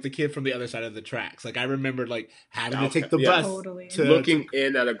know, like the kid from the other side of the tracks. Like, I remembered, like, having to take the bus, looking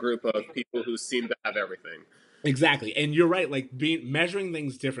in at a group of people who seem to have everything. Exactly. And you're right, like, measuring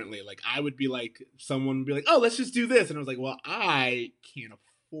things differently. Like, I would be like, someone would be like, oh, let's just do this. And I was like, well, I can't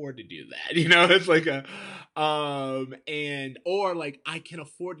afford to do that. You know, it's like or like, I can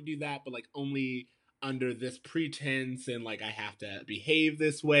afford to do that, but like only under this pretense, and like, I have to behave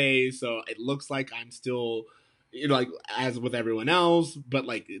this way. So it looks like I'm still, you know, like, as with everyone else, but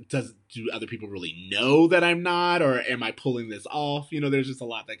like, do other people really know that I'm not, or am I pulling this off? You know, there's just a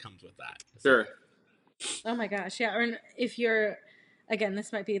lot that comes with that. Sure. Oh my gosh, yeah. Or if you're, again,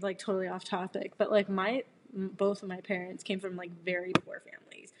 this might be like totally off topic, but like, both of my parents came from like very poor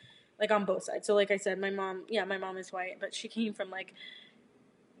families, like on both sides. So like I said, my mom is white, but she came from like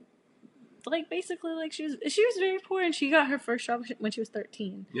basically, like, she was very poor, and she got her first job when she was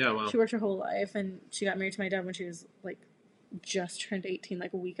 13. Yeah, wow. She worked her whole life, and she got married to my dad when she was like just turned 18,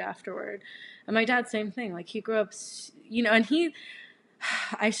 like a week afterward. And my dad, same thing. Like, he grew up, you know, and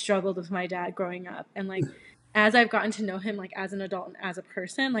I struggled with my dad growing up, and like, as I've gotten to know him, like, as an adult and as a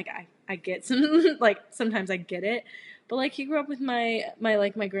person, like, I get some, like, sometimes I get it. But, like, he grew up with my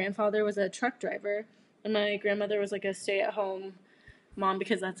grandfather was a truck driver, and my grandmother was, like, a stay-at-home mom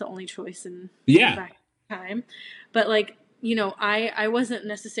because that's the only choice in back time. But, like, you know, I wasn't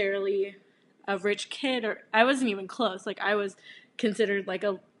necessarily a rich kid, or I wasn't even close. Like, I was considered, like,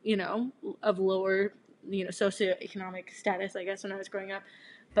 a, you know, of lower, you know, socioeconomic status, I guess, when I was growing up.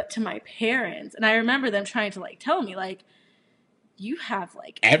 But to my parents, and I remember them trying to, like, tell me, like, you have,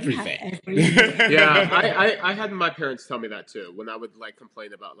 like, everything. Yeah, I had my parents tell me that too when I would, like,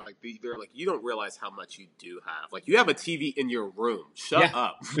 complain about, like, they're like, you don't realize how much you do have. Like, you have a TV in your room. Shut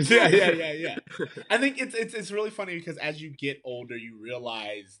up. Yeah. I think it's really funny because as you get older, you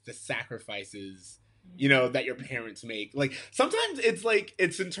realize the sacrifices, you know, that your parents make. Like, sometimes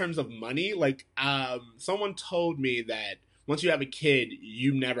it's in terms of money. Like, someone told me that once you have a kid,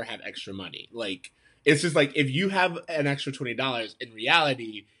 you never have extra money. Like, it's just like, if you have an extra $20, in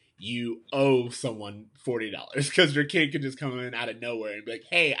reality, you owe someone $40 because your kid can just come in out of nowhere and be like,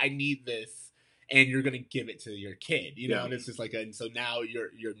 hey, I need this. And you're going to give it to your kid, you know? And it's just like, and so now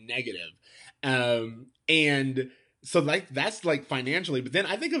you're negative. And so, like, that's, like, financially, but then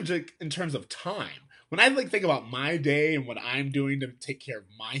I think of just in terms of time. When I, like, think about my day and what I'm doing to take care of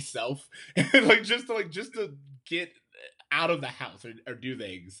myself, and, like, just to get out of the house or do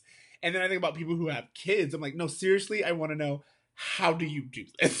things. And then I think about people who have kids. I'm like, no, seriously, I want to know, how do you do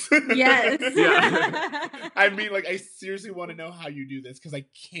this? Yes. I mean, like, I seriously want to know how you do this because I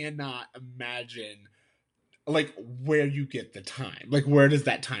cannot imagine, like, where you get the time. Like, where does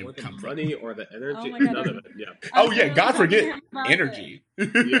that time or the come money from? or the energy? Oh my God. None of it. Yeah. Oh, yeah, God forget energy.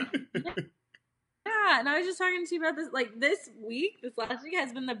 Yeah. Yeah, and I was just talking to you about this, like, this last week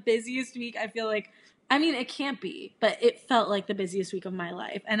has been the busiest week, I feel like. I mean, it can't be, but it felt like the busiest week of my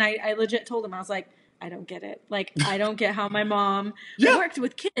life. And I legit told him, I was like, I don't get it. Like, I don't get how my mom worked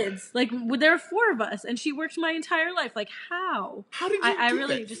with kids. Like, there were 4 of us, and she worked my entire life. Like, how? How did you I do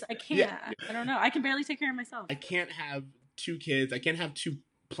really this? just, I can't. Yeah. I don't know. I can barely take care of myself. I can't have 2 kids. I can't have 2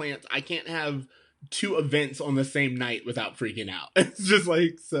 plants. I can't have 2 events on the same night without freaking out. It's just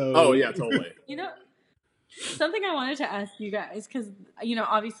like, so. Oh, yeah, totally. You know, something I wanted to ask you guys, because, you know,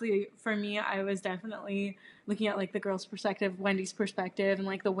 obviously for me, I was definitely looking at, like, the girl's perspective, Wendy's perspective, and,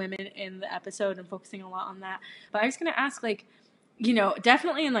 like, the women in the episode and focusing a lot on that. But I was going to ask, like, you know,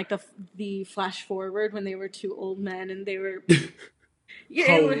 definitely in, like, the flash forward when they were 2 old men and they were...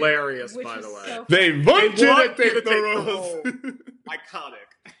 Hilarious, by the way. So they want you to take the role. roles. Iconic.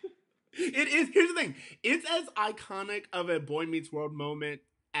 It is. Here's the thing. It's as iconic of a Boy Meets World moment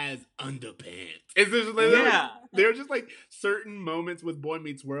as Underpants. It's just like, there are just, like, certain moments with Boy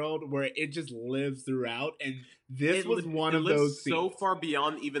Meets World where it just lives throughout, and this was one of those scenes. So far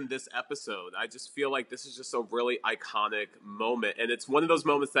beyond even this episode. I just feel like this is just a really iconic moment, and it's one of those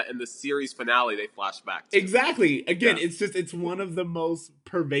moments that in the series finale they flash back to. Exactly. Again, it's one of the most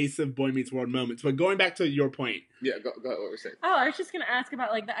pervasive Boy Meets World moments. But going back to your point. Yeah, go ahead, what we're saying. Oh, I was just going to ask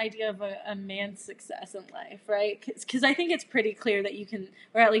about, like, the idea of a man's success in life, right? Because I think it's pretty clear that you can,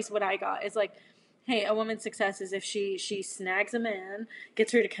 or at least what I got, is, like, hey, a woman's success is if she snags a man,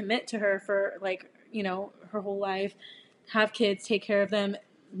 gets her to commit to her for, like, you know, her whole life, have kids, take care of them,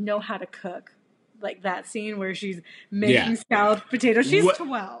 know how to cook. Like that scene where she's making scalloped potatoes. She's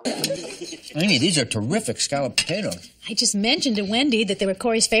 12. Amy, these are terrific scalloped potatoes. I just mentioned to Wendy that they were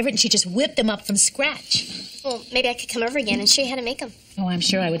Corey's favorite, and she just whipped them up from scratch. Well, maybe I could come over again and show you how to make them. Oh, I'm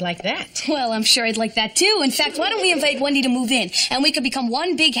sure I would like that. Well, I'm sure I'd like that too. In fact, why don't we invite Wendy to move in, and we could become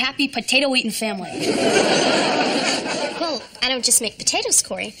one big, happy, potato-eating family. Well, I don't just make potatoes,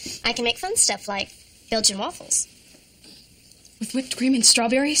 Corey. I can make fun stuff like Belgian waffles. With whipped cream and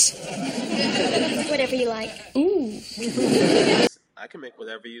strawberries? Whatever you like. Ooh. I can make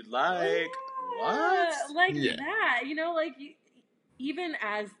whatever you like. What? Like that. You know, like, even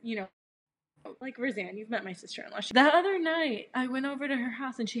as, you know, like Roseanne, you've met my sister-in-law. That other night, I went over to her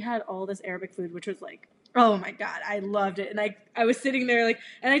house and she had all this Arabic food, which was like, oh my God, I loved it. And I was sitting there, like,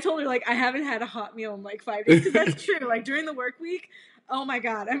 and I told her, like, I haven't had a hot meal in like 5 days, because that's true. Like, during the work week, oh my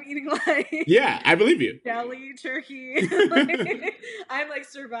God, I'm eating, like... Yeah, I believe you. Deli, turkey. Like, I'm, like,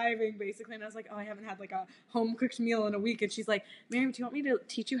 surviving, basically. And I was like, oh, I haven't had, like, a home-cooked meal in a week. And she's like, Miriam, do you want me to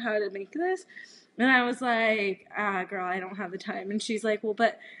teach you how to make this? And I was like, girl, I don't have the time. And she's like, well,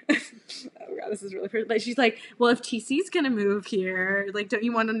 but, oh God, this is really personal. But she's like, well, if TC's going to move here, like, don't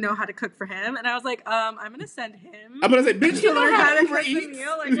you want to know how to cook for him? And I was like, I'm going to send him. I'm going to say, bitch, you know how to cook the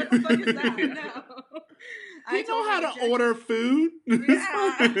meal? Like, what the fuck is that? No. You know how to order food?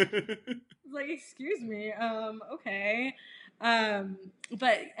 Yeah. Like, excuse me. Okay.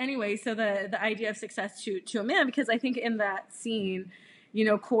 But anyway, so the idea of success to a man, because I think in that scene, you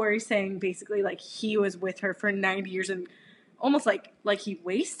know, Corey saying basically like he was with her for 90 years and almost like he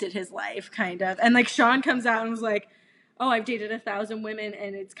wasted his life kind of. And like Sean comes out and was like, oh, I've dated 1,000 women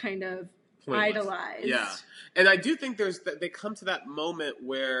and it's kind of pointless. Idolized. Yeah. And I do think they come to that moment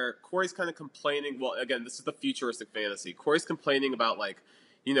where Corey's kind of complaining. Well, again, this is the futuristic fantasy. Corey's complaining about like,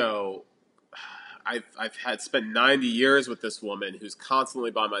 you know, I've had spent 90 years with this woman who's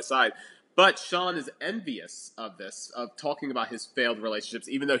constantly by my side. But Sean is envious of this, of talking about his failed relationships,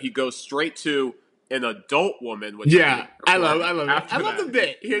 even though he goes straight to an adult woman. Which I love it. I love the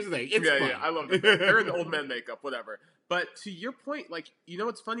bit. Here's the thing. It's fun. I love the bit. They're in old man makeup, whatever. But to your point, like, you know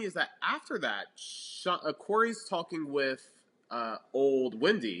what's funny is that after that, Corey's talking with old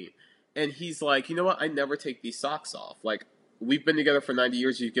Wendy, and he's like, you know what? I never take these socks off. Like, we've been together for 90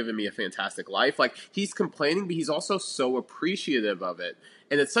 years. You've given me a fantastic life. Like, he's complaining, but he's also so appreciative of it.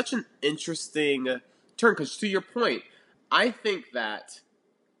 And it's such an interesting turn, because to your point, I think that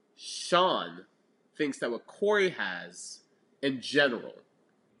Sean thinks that what Corey has in general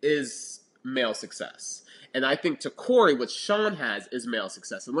is male success. And I think to Corey, what Sean has is male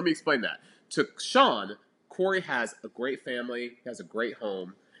success. And let me explain that. To Sean, Corey has a great family, he has a great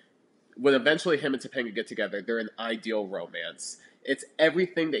home. When eventually him and Topanga get together, they're an ideal romance. It's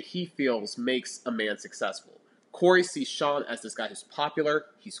everything that he feels makes a man successful. Corey sees Sean as this guy who's popular,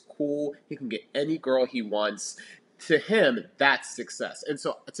 he's cool, he can get any girl he wants. To him, that's success. And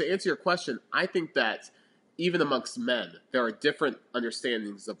so, to answer your question, I think that even amongst men, there are different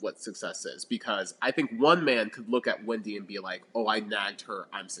understandings of what success is. Because I think one man could look at Wendy and be like, oh, I nagged her,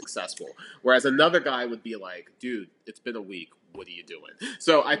 I'm successful. Whereas another guy would be like, dude, it's been a week, what are you doing?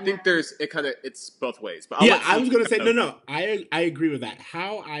 So I think it's both ways. But I was going to say, no, I agree with that.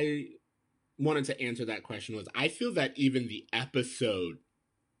 How I wanted to answer that question was, I feel that even the episode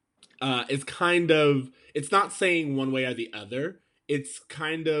is kind of, it's not saying one way or the other. It's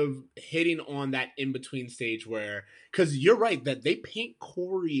kind of hitting on that in-between stage where, because you're right that they paint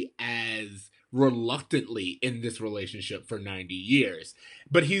Corey as reluctantly in this relationship for 90 years.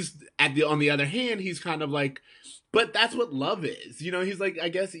 But he's, on the other hand, he's kind of like, but that's what love is. You know, he's like, I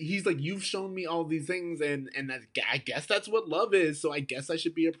guess, he's like, you've shown me all these things and I guess that's what love is. So I guess I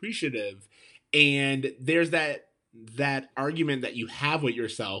should be appreciative. And there's that argument that you have with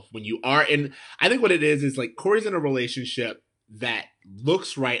yourself when you are, and I think what it is like Corey's in a relationship that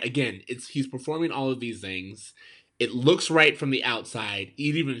looks right. Again, he's performing all of these things. It looks right from the outside. It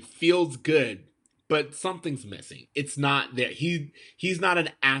even feels good, but something's missing. It's not there. He's not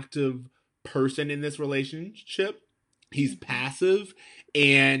an active person in this relationship. He's passive,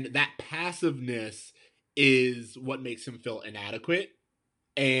 and that passiveness is what makes him feel inadequate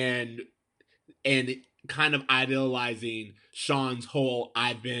and kind of idealizing Sean's whole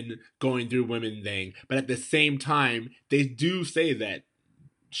I've been going through women thing. But at the same time, they do say that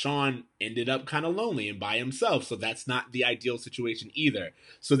Sean ended up kind of lonely and by himself. So that's not the ideal situation either.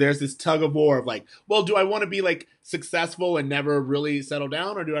 So there's this tug of war of like, well, do I want to be like successful and never really settle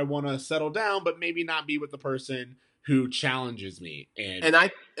down? Or do I want to settle down, but maybe not be with the person who challenges me? And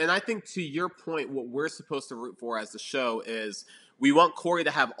I think to your point, what we're supposed to root for as the show is we want Corey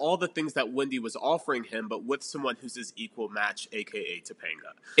to have all the things that Wendy was offering him, but with someone who's his equal match, a.k.a.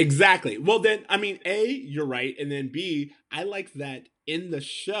 Topanga. Exactly. Well, then, I mean, A, you're right. And then B, I like that in the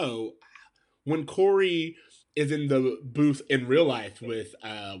show, when Corey is in the booth in real life with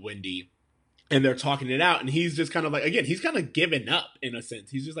Wendy, and they're talking it out, and he's just kind of like, again, he's kind of given up in a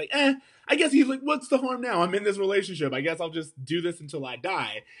sense. He's just like, I guess he's like, what's the harm now? I'm in this relationship. I guess I'll just do this until I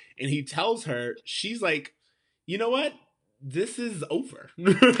die. And he tells her, she's like, you know what? This is over.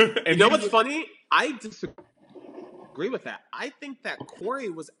 And you know what's funny? I disagree with that. I think that Corey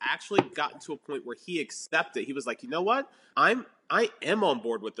was actually gotten to a point where he accepted. He was like, you know what? I am on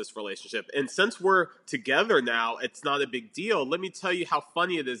board with this relationship. And since we're together now, it's not a big deal. Let me tell you how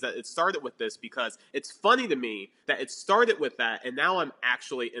funny it is that it started with this, because it's funny to me that it started with that, and now I'm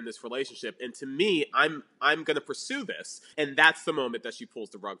actually in this relationship. And to me, I'm going to pursue this. And that's the moment that she pulls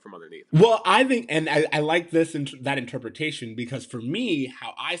the rug from underneath. Well, I think, and I like that interpretation, because for me,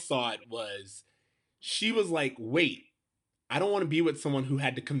 how I saw it was, she was like, wait, I don't want to be with someone who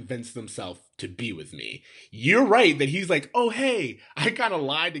had to convince themselves to be with me. You're right that he's like, oh, hey, I kind of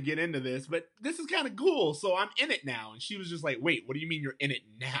lied to get into this, but this is kind of cool, so I'm in it now. And she was just like, wait, what do you mean you're in it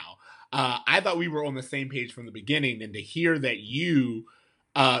now? I thought we were on the same page from the beginning, and to hear that you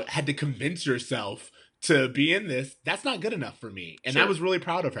had to convince yourself to be in this, that's not good enough for me. And I was really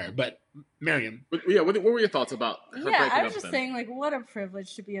proud of her. But Miriam. Yeah, what were your thoughts about her breaking up? I was just saying, like, what a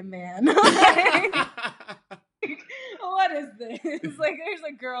privilege to be a man. What what is this? Like, there's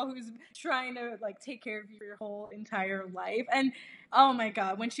a girl who's trying to like take care of you your whole entire life, and oh my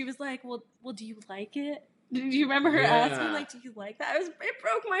god, when she was like, well, do you like it? Did you remember her asking, like, do you like that? It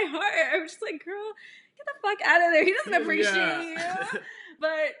broke my heart. I was just like, girl, get the fuck out of there. He doesn't appreciate you.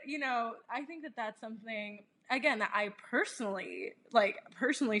 But, you know, I think that that's something, again, that I personally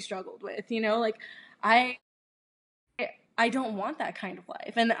struggled with, you know, like, I don't want that kind of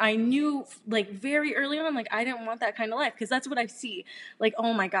life. And I knew, like, very early on, like, I didn't want that kind of life because that's what I see. Like,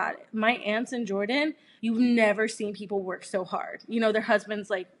 oh my God, my aunts in Jordan, you've never seen people work so hard. You know, their husbands,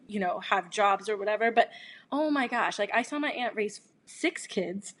 like, you know, have jobs or whatever. But, oh my gosh, like, I saw my aunt raise 6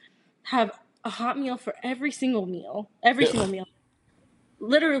 kids, have a hot meal for every single meal.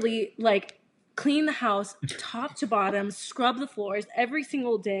 Literally, like, clean the house top to bottom, scrub the floors every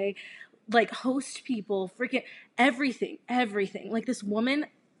single day, like, host people, freaking everything. Like, this woman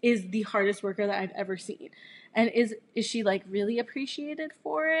is the hardest worker that I've ever seen. And is she, like, really appreciated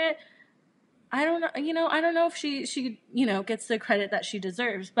for it? I don't know. You know, I don't know if she you know, gets the credit that she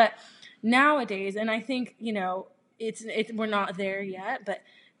deserves. But nowadays, and I think, you know, we're not there yet, but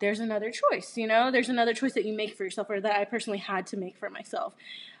there's another choice, you know? There's another choice that you make for yourself, or that I personally had to make for myself.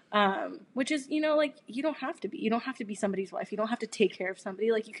 Which is, you know, like, you don't have to be somebody's wife. You don't have to take care of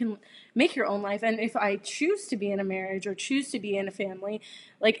somebody. Like, you can make your own life. And if I choose to be in a marriage or choose to be in a family,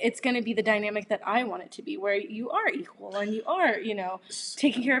 like, it's going to be the dynamic that I want it to be, where you are equal and you are, you know,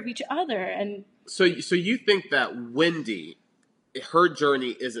 taking care of each other. And so you think that Wendy, her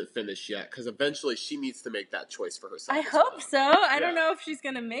journey isn't finished yet, because eventually she needs to make that choice for herself. I hope so. I don't know if she's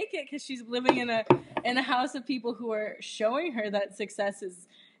going to make it, because she's living in a house of people who are showing her that success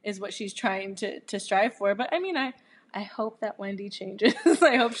is what she's trying to strive for. But I mean, I hope that Wendy changes.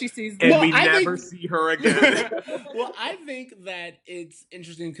 I hope she sees that. And we never see her again. Well, I think that it's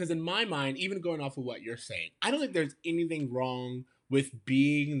interesting because in my mind, even going off of what you're saying, I don't think there's anything wrong with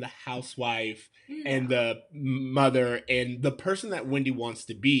being the housewife and the mother and the person that Wendy wants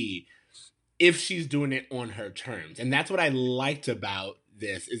to be if she's doing it on her terms. And that's what I liked about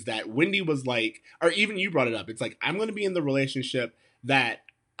this, is that Wendy was like, or even you brought it up, it's like, I'm going to be in the relationship that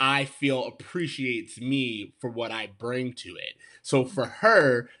I feel appreciates me for what I bring to it. So for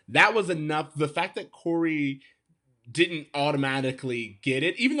her, that was enough. The fact that Corey didn't automatically get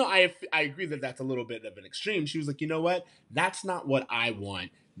it, even though I agree that that's a little bit of an extreme, she was like, you know what? That's not what I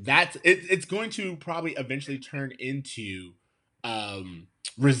want. It's going to probably eventually turn into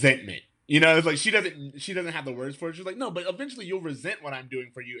resentment. You know, it's like she doesn't have the words for it. She's like, no, but eventually you'll resent what I'm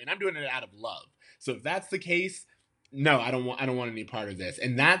doing for you, and I'm doing it out of love. So if that's the case, no, I don't want any part of this.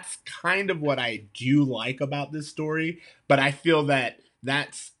 And that's kind of what I do like about this story. But I feel that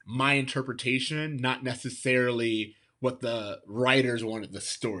that's my interpretation, not necessarily what the writers wanted the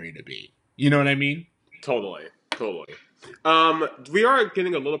story to be. You know what I mean? Totally. We are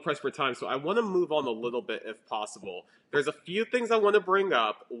getting a little pressed for time, so I want to move on a little bit if possible. There's a few things I want to bring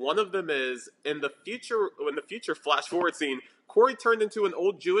up. One of them is in the future flash forward scene, Corey turned into an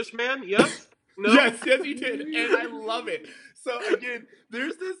old Jewish man. Yes? No? Yes, he did. And I love it. So again,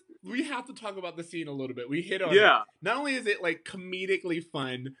 there's this, we have to talk about the scene a little bit. We hit on it. Not only is it like comedically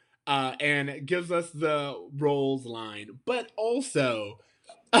fun, and it gives us the roles line, but also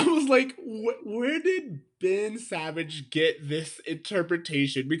I was like, where did Ben Savage get this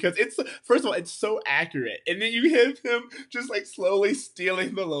interpretation? Because it's, first of all, it's so accurate. And then you have him just like slowly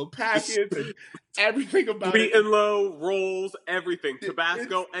stealing the little packets and everything about Sweet and low, rolls, everything.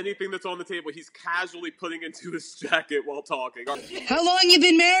 Tabasco, anything that's on the table, he's casually putting into his jacket while talking. How long you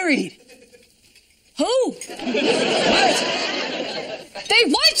been married? Who? What? They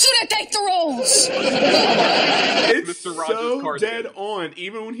want you to take the roles! It's Mr. Rogers so cartoon. dead on.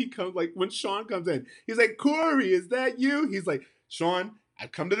 Even when he comes, like when Sean comes in, he's like, Corey, is that you? He's like, Sean, I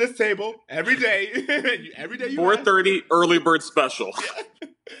come to this table every day. Every day you 4:30 early bird special.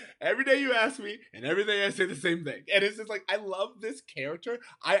 Every day you ask me, and every day I say the same thing. And it's just like, I love this character.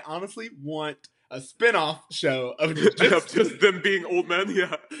 I honestly want a spin-off show of just them being old men.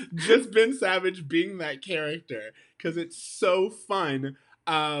 Yeah, just Ben Savage being that character, because it's so fun.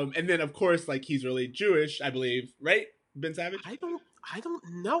 And then of course, like, he's really Jewish, I believe, right? Ben Savage? I don't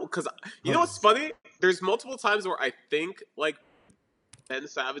know, because you know what's funny? There's multiple times where I think like Ben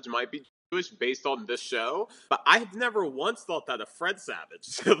Savage might be Jewish based on this show, but I've never once thought that of Fred Savage.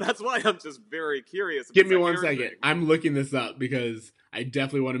 So that's why I'm just very curious. Give me 1 second. I'm looking this up because I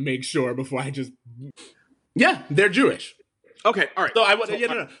definitely want to make sure before I just... Yeah, they're Jewish. Okay, all right. So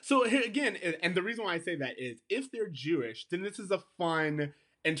no. So here again, and the reason why I say that is, if they're Jewish, then this is a fun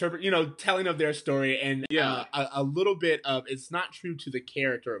telling of their story, and a little bit of, it's not true to the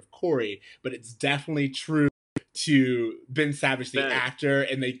character of Corey, but it's definitely true to Ben Savage, the Ben. actor,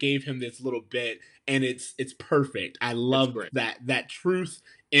 and they gave him this little bit, and it's perfect. I love great. that truth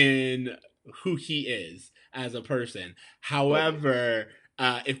in who he is as a person. However,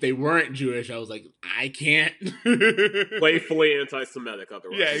 if they weren't Jewish, I was like, I can't. Playfully anti-Semitic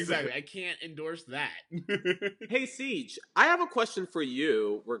otherwise. Yeah, exactly. I can't endorse that. Hey, Siege, I have a question for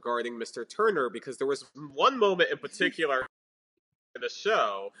you regarding Mr. Turner, because there was one moment in particular in the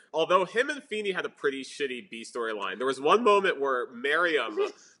show, although him and Feeney had a pretty shitty B storyline, there was one moment where Miriam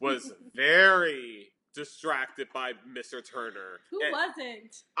was very distracted by Mr. Turner. Who And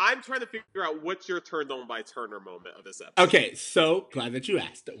wasn't? I'm trying to figure out what's your turned on by Turner moment of this episode. Okay, so glad that you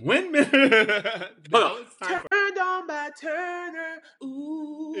asked. When now it's time for- Turned on by Turner.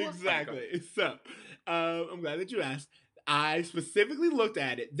 Ooh. Exactly. So, I'm glad that you asked. I specifically looked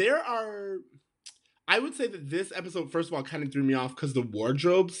at it. I would say that this episode, first of all, kind of threw me off because the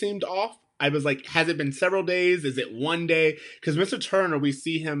wardrobe seemed off. I was like, has it been several days? Is it one day? Because Mr. Turner, we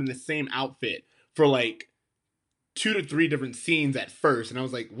see him in the same outfit for like 2 to 3 different scenes at first. And I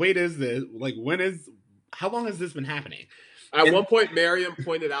was like, wait, is this? Like, how long has this been happening? At one point, Miriam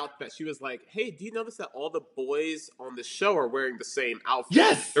pointed out that she was like, hey, do you notice that all the boys on the show are wearing the same outfit?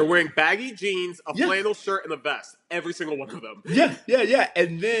 Yes! They're wearing baggy jeans, a Yes. flannel shirt, and a vest. Every single one of them. Yeah.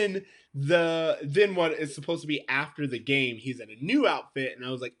 And then what is supposed to be after the game, he's in a new outfit. And I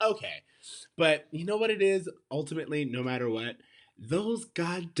was like, okay. But you know what it is? Ultimately, no matter what, those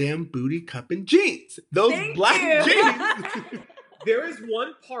goddamn booty cupping jeans. Those Thank black you. jeans. There is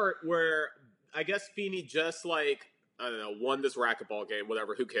one part where I guess Feeney just like, I don't know, won this racquetball game,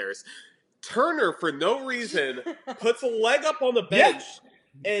 whatever, who cares. Turner, for no reason, puts a leg up on the bench.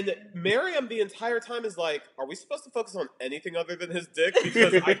 And Miriam the entire time is like, are we supposed to focus on anything other than his dick?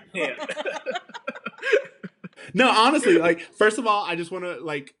 Because I can't. No, honestly, like, first of all, I just want to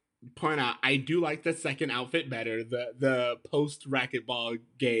like point out, I do like the second outfit better. The post racquetball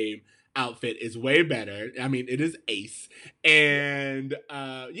game outfit is way better. I mean, it is ace. And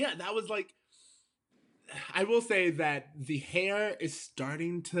yeah, that was like, I will say that the hair is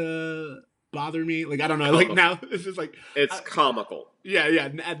starting to bother me. Like, I don't know. Like, now it's just like, It's comical. yeah.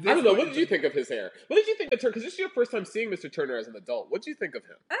 At this I don't know. point, What did you think of his hair? What did you think of Turner? Because this is your first time seeing Mr. Turner as an adult. What did you think of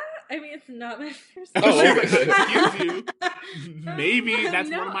him? I mean, it's not my first Oh, Oh, my okay. God, excuse you. Maybe that's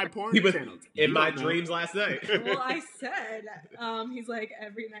No. one of my porn He was channels. in You my don't know. dreams last night. Well, I said he's like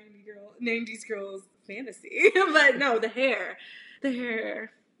every 90s girl's fantasy. But no, the hair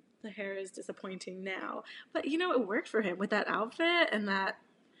is disappointing now. But you know, it worked for him with that outfit and that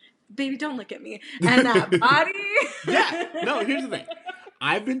baby, don't look at me, and that body. Yeah. No, here's the thing.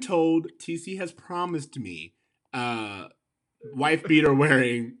 I've been told TC has promised me wife beater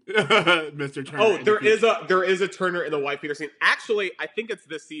wearing Mr. Turner. Oh, in there the is a Turner in the wife beater scene. Actually, I think it's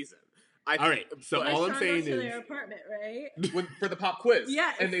this season. All right. So but- all I'm Sean saying goes to is, their apartment, right? for the pop quiz.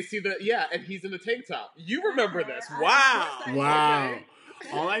 Yeah. And they see and he's in the tank top. You remember this. I- Wow. I- wow. Okay.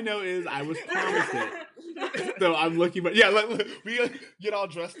 All I know is I was promised it. So I'm looking, but yeah, we get all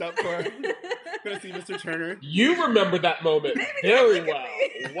dressed up for gonna see Mr. Turner. You remember that moment very well.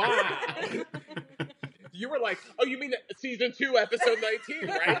 Wow. You were like, oh, you mean season 2, episode 19,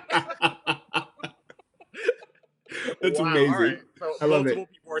 right? It's Wow, amazing. all right. So I love multiple it.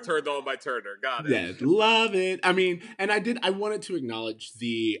 people are turned on by Turner. Got it. Yeah, love it. I mean, and I wanted to acknowledge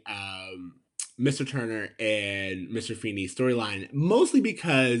the Mr. Turner and Mr. Feeney storyline, mostly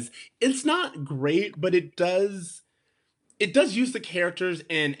because it's not great, but it does use the characters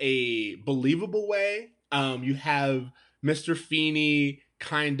in a believable way. You have Mr. Feeney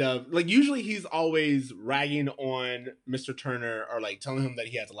kind of like, usually he's always ragging on Mr. Turner or like telling him that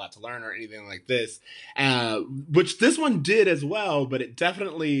he has a lot to learn or anything like this, which this one did as well, but it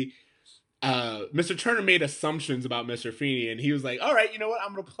definitely Mr. Turner made assumptions about Mr. Feeney, and he was like, all right, you know what,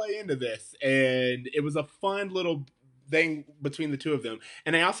 I'm gonna play into this. And it was a fun little thing between the two of them.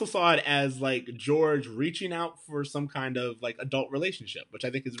 And I also saw it as like George reaching out for some kind of like adult relationship, which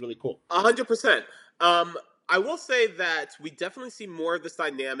I think is really cool. 100%. I will say that we definitely see more of this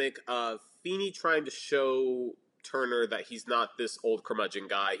dynamic of Feeney trying to show Turner that he's not this old curmudgeon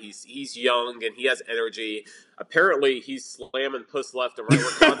guy. He's young and he has energy. Apparently, he's slamming puss left and right.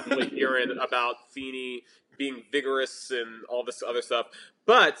 We're constantly hearing about Feeney being vigorous and all this other stuff.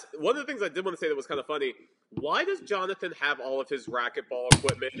 But one of the things I did want to say that was kind of funny, why does Jonathan have all of his racquetball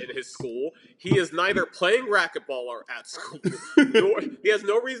equipment in his school? He is neither playing racquetball or at school. He has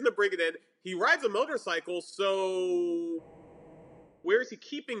no reason to bring it in. He rides a motorcycle, so where is he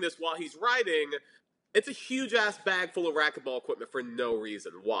keeping this while he's riding? It's a huge-ass bag full of racquetball equipment for no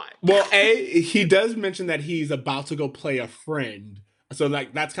reason. Why? Well, he does mention that he's about to go play a friend So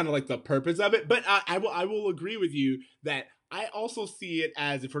like that's kind of like the purpose of it. But I will agree with you that I also see it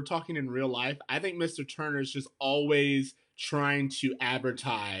as, if we're talking in real life, I think Mr. Turner is just always trying to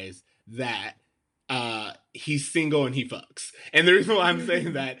advertise that he's single and he fucks. And the reason why I'm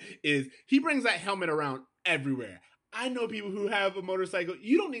saying that is he brings that helmet around everywhere. I know people who have a motorcycle.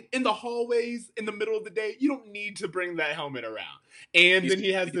 You don't need, in the hallways in the middle of the day, you don't need to bring that helmet around. And then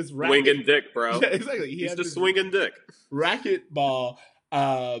he has this swinging dick, bro. Yeah, exactly. He's just swinging dick. Racquetball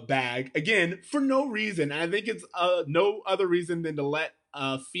bag again for no reason. I think it's no other reason than to let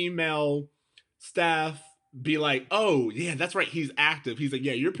female staff be like, oh yeah, that's right, he's active. He's like,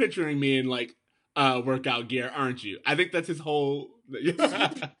 yeah, you're picturing me in like workout gear, aren't you? I think that's his whole.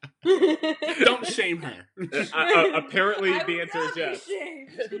 Don't shame her. Apparently, the answer is yes.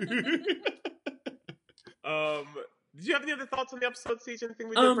 Did you have any other thoughts on the episode, Siege? Anything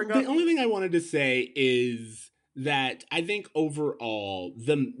we didn't bring up? The only thing I wanted to say is that I think overall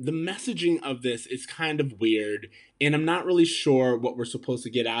the messaging of this is kind of weird, and I'm not really sure what we're supposed to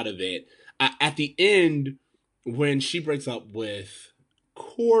get out of it. At the end, when she breaks up with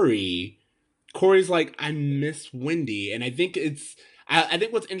Corey's like, I miss Wendy, and I think I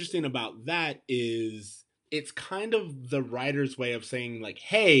think what's interesting about that is it's kind of the writer's way of saying like,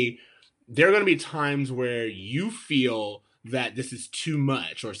 hey, there are going to be times where you feel that this is too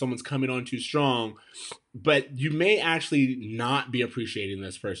much or someone's coming on too strong, but you may actually not be appreciating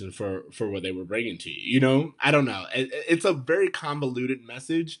this person for what they were bringing to you. You know, I don't know. It's a very convoluted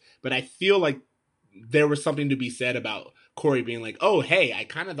message, but I feel like there was something to be said about Corey being like, oh, hey, I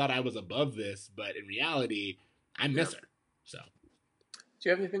kind of thought I was above this, but in reality, I miss her. So, do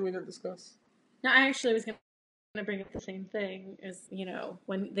you have anything we didn't discuss? No, I actually was going to bring up the same thing as, you know,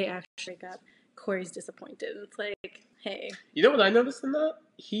 when they actually got Corey's disappointed. It's like, hey. You know what I noticed in that?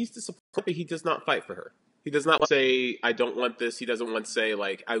 He's disappointed he does not fight for her. He does not say, I don't want this. He doesn't want to say,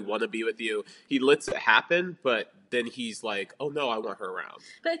 like, I want to be with you. He lets it happen, but then he's like, oh, no, I want her around.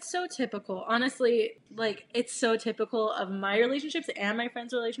 But it's so typical. Honestly, like, it's so typical of my relationships and my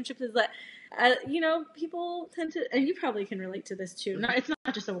friends' relationships is that, you know, people tend to, and you probably can relate to this too. It's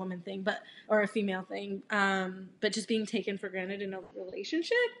not just a woman thing, or a female thing, but just being taken for granted in a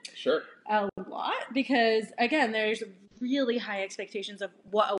relationship. Sure. A lot. Because, again, there's really high expectations of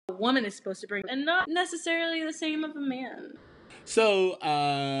what a woman is supposed to bring and not necessarily the same of a man. So,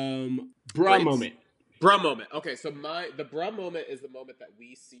 bra moment. Bra moment. Okay, so the bra moment is the moment that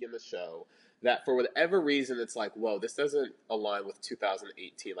we see in the show that for whatever reason it's like, whoa, this doesn't align with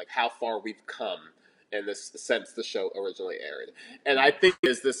 2018, like how far we've come in this since the show originally aired. And I think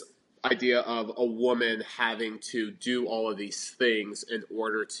is this idea of a woman having to do all of these things in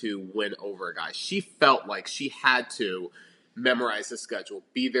order to win over a guy. She felt like she had to memorize his schedule,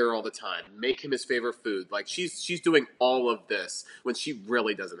 be there all the time, make him his favorite food. Like she's doing all of this when she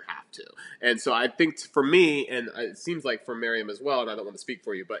really doesn't have to. And so I think for me, and it seems like for Miriam as well, and I don't want to speak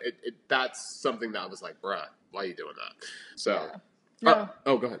for you, but that's something that I was like, bruh, why are you doing that? So, yeah.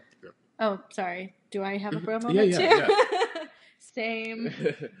 No. Go ahead. Yeah. Oh, sorry. Do I have a bro moment too? Yeah. Same.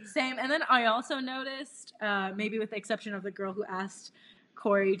 And then I also noticed, maybe with the exception of the girl who asked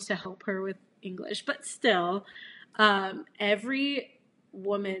Corey to help her with English, but still, every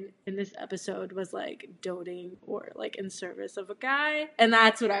woman in this episode was like doting or like in service of a guy. And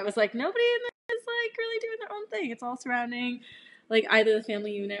that's what I was like, nobody in this is like really doing their own thing. It's all surrounding like either the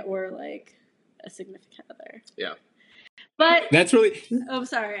family unit or like a significant other. Yeah. But that's really. Oh,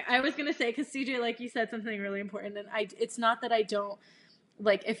 sorry. I was gonna say because CJ, like you said, something really important, and it's not that I don't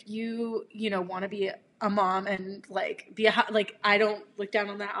like if you want to be a mom and like be like I don't look down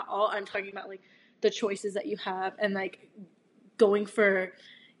on that at all. I'm talking about like the choices that you have and like going for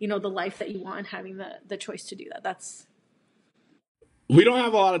the life that you want and having the choice to do that. That's. We don't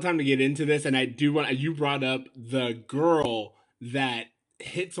have a lot of time to get into this, and I do want. You brought up the girl that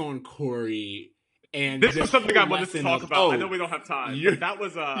hits on Corey. And this is something I wanted to talk about. I know we don't have time. But that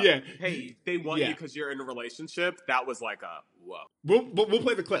was hey, they want you because you're in a relationship. That was like a whoa. We'll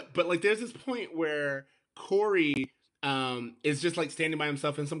play the clip. But like there's this point where Corey is just like standing by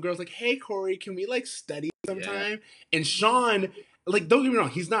himself and some girl's like, hey Corey, can we like study sometime? Yeah. And Sean, like, don't get me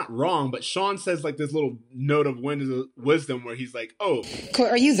wrong, he's not wrong, but Sean says like this little note of wisdom where he's like, oh. Corey,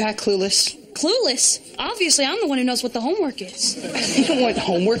 are you that clueless? Clueless? Obviously, I'm the one who knows what the homework is. They don't want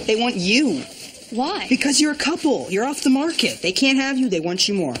homework, they want you. Why? Because you're a couple. You're off the market. They can't have you. They want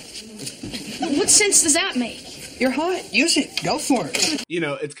you more. What sense does that make? You're hot. Use it. Go for it.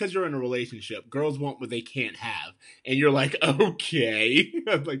 It's because you're in a relationship. Girls want what they can't have. And you're like, okay.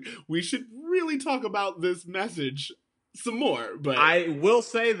 I'm like, we should really talk about this message some more. But I will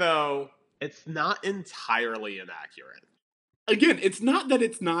say, though, it's not entirely inaccurate. again, it's not that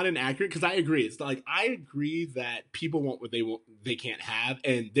it's not inaccurate, because I agree. It's like, I agree that people want what they can't have,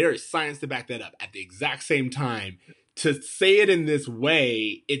 and there is science to back that up. At the exact same time, to say it in this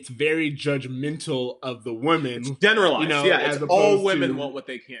way, it's very judgmental of the women. It's generalized, as it's opposed all women to, want what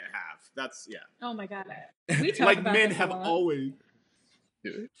they can't have. That's Oh my god. We talk like about men this a have lot. always.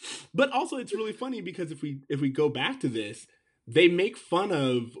 But also, it's really funny because if we go back to this, they make fun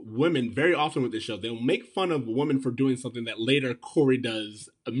of women very often with this show. They'll make fun of women for doing something that later Corey does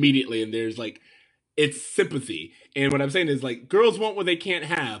immediately, and there's like, it's sympathy. And what I'm saying is, like, girls want what they can't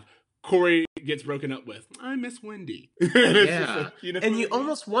have. Corey gets broken up with, I miss Wendy. Yeah. Like, And you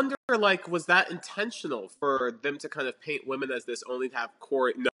almost wonder, like, was that intentional for them to kind of paint women as this only to have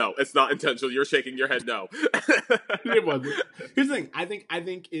Corey? No, it's not intentional. You're shaking your head no. It wasn't. Here's the thing. I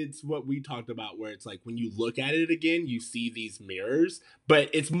think it's what we talked about, where it's like, when you look at it again, you see these mirrors, but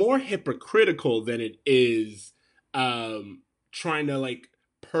it's more hypocritical than it is trying to, like,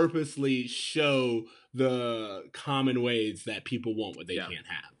 purposely show the common ways that people want what they can't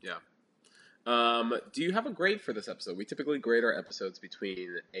have. Yeah. Do you have a grade for this episode? We typically grade our episodes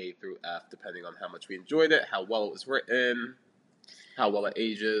between A through F, depending on how much we enjoyed it, how well it was written, how well it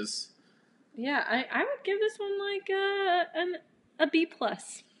ages. Yeah, I would give this one like a B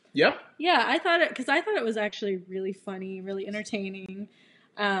plus. Yep. Yeah, I thought it was actually really funny, really entertaining.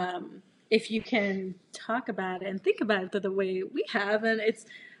 If you can talk about it and think about it the way we have, and it's,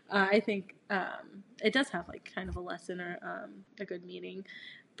 I think it does have like kind of a lesson or a good meaning.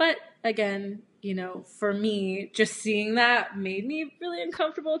 But again, for me, just seeing that made me really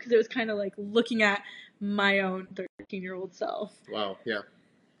uncomfortable because it was kind of like looking at my own 13-year-old self. Wow. Yeah.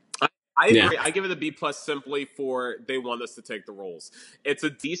 I agree. I give it a B plus simply for they want us to take the roles. It's a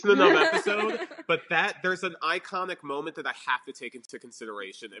decent enough episode, but there's an iconic moment that I have to take into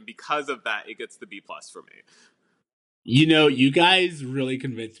consideration, and because of that, it gets the B plus for me. You guys really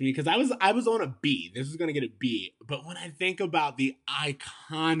convinced me, because I was on a B. This is going to get a B. But when I think about the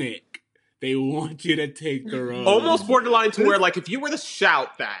iconic, they want you to take the role. Almost borderline to where, like, if you were to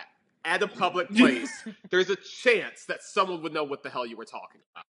shout that at a public place, there's a chance that someone would know what the hell you were talking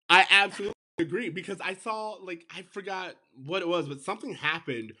about. I absolutely agree, because I saw, like, I forgot what it was, but something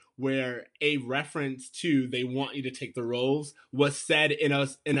happened where a reference to they want you to take the roles was said in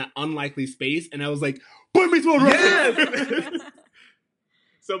an unlikely space, and I was like, Boy Meets World reference! Yes!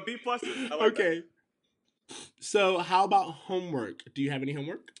 So B plus. Okay. So how about homework? Do you have any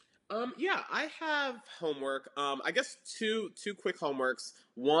homework? Yeah, I have homework. I guess two quick homeworks.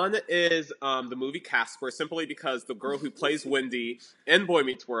 One is the movie Casper, simply because the girl who plays Wendy in Boy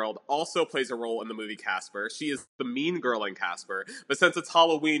Meets World also plays a role in the movie Casper. She is the mean girl in Casper. But since it's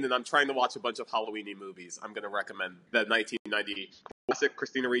Halloween and I'm trying to watch a bunch of Halloween-y movies, I'm going to recommend the 1990 classic.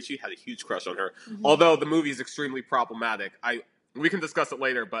 Christina Ricci had a huge crush on her. Mm-hmm. Although the movie is extremely problematic. We can discuss it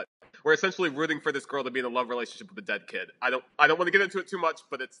later, but we're essentially rooting for this girl to be in a love relationship with a dead kid. I don't want to get into it too much,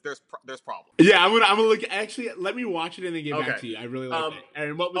 but there's problems. Yeah, I'm gonna look. Actually, let me watch it and then get back to you. I really like it.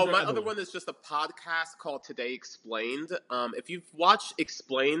 And what was my other one is just a podcast called Today Explained. If you've watched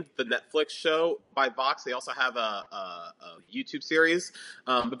Explained, the Netflix show by Vox, they also have a YouTube series.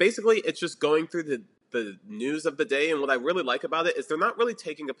 But basically, it's just going through the news of the day, and what I really like about it is they're not really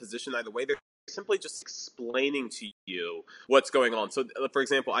taking a position either way. They're simply just explaining to you what's going on. So, for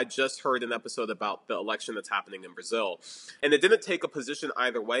example, I just heard an episode about the election that's happening in Brazil, and it didn't take a position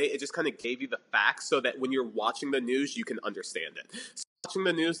either way. It just kind of gave you the facts so that when you're watching the news, you can understand it. So watching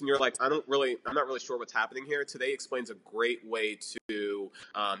the news and you're like, I'm not really sure what's happening here. Today Explains a great way to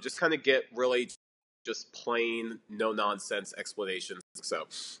just kind of get really just plain, no-nonsense explanations. So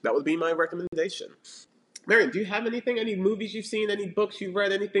that would be my recommendation. Marion, do you have anything, any movies you've seen, any books you've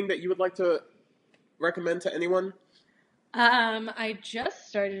read, anything that you would like to recommend to anyone? I just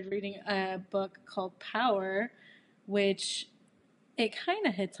started reading a book called Power, which it kind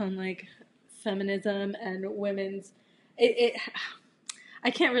of hits on like feminism and women's.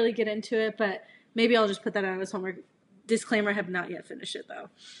 I can't really get into it, but maybe I'll just put that out as homework. Disclaimer: I have not yet finished it though.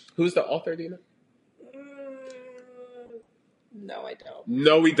 Who's the author? Do you know? No, I don't.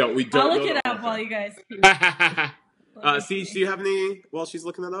 No, we don't. I'll look it up while you guys. See, do you have any? While she's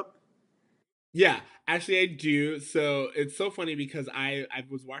looking it up. Yeah, actually I do. So it's so funny because I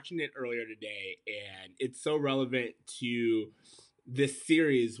was watching it earlier today, and it's so relevant to this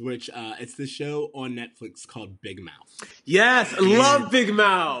series, which it's the show on Netflix called Big Mouth. Yes, love Big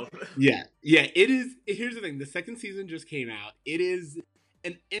Mouth. Yeah, it is. Here's the thing: the second season just came out. It is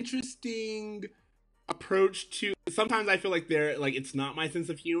an interesting approach to. Sometimes I feel like it's not my sense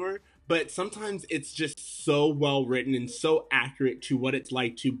of humor, but sometimes it's just so well written and so accurate to what it's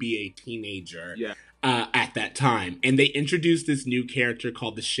like to be a teenager. Yeah. at that time. And they introduced this new character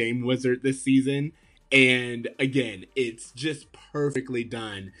called the Shame Wizard this season. And again, it's just perfectly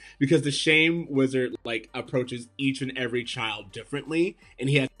done because the Shame Wizard like approaches each and every child differently, and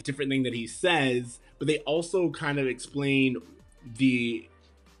he has a different thing that he says, but they also kind of explain the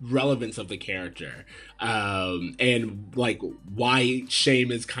relevance of the character and like why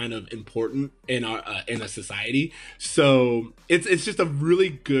shame is kind of important in our in a society. So it's just a really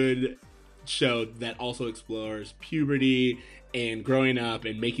good show that also explores puberty and growing up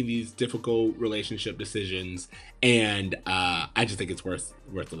and making these difficult relationship decisions, and I just think it's worth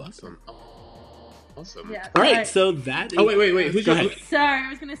a listen. Awesome. Yeah. All right, so that is... Oh, wait. Who's Go your... ahead. Sorry, I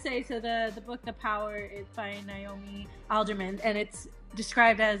was gonna say. So the book The Power is by Naomi Alderman, and it's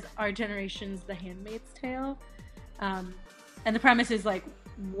described as our generation's The Handmaid's Tale. And the premise is like,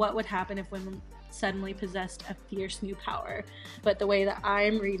 what would happen if women suddenly possessed a fierce new power? But the way that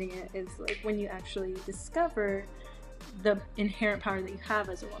I'm reading it is like when you actually discover the inherent power that you have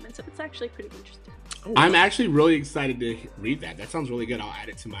as a woman. So it's actually pretty interesting. I'm actually really excited to read that. That sounds really good. I'll add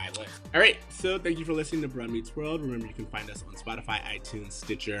it to my list. All right, so thank you for listening to Bruh Meets World. Remember, you can find us on Spotify, iTunes,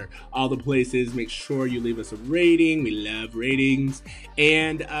 Stitcher, all the places. Make sure you leave us a rating. We love ratings.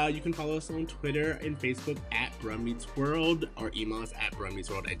 And you can follow us on Twitter and Facebook at Bruh Meets World, or email us at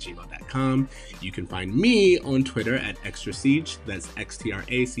bruhmeetsworld@gmail.com. You can find me on Twitter at Extra Siege. That's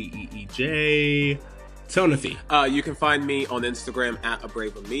XTRACEEJ. Timothy. You can find me on Instagram at A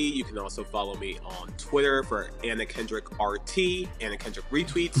Brave of Me. You can also follow me on Twitter for Anna Kendrick RT, Anna Kendrick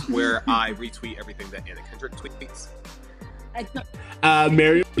Retweets, where I retweet everything that Anna Kendrick tweets.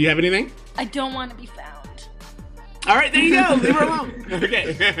 Mary, do you have anything? I don't want to be found. All right, there you go. Leave her alone.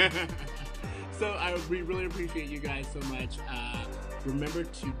 Okay. So we really appreciate you guys so much. Remember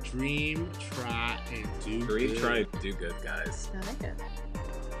to dream, try, and do Dream, good. try, and do good, guys. I like it.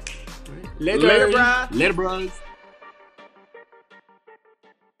 Later, brah. Later, bros.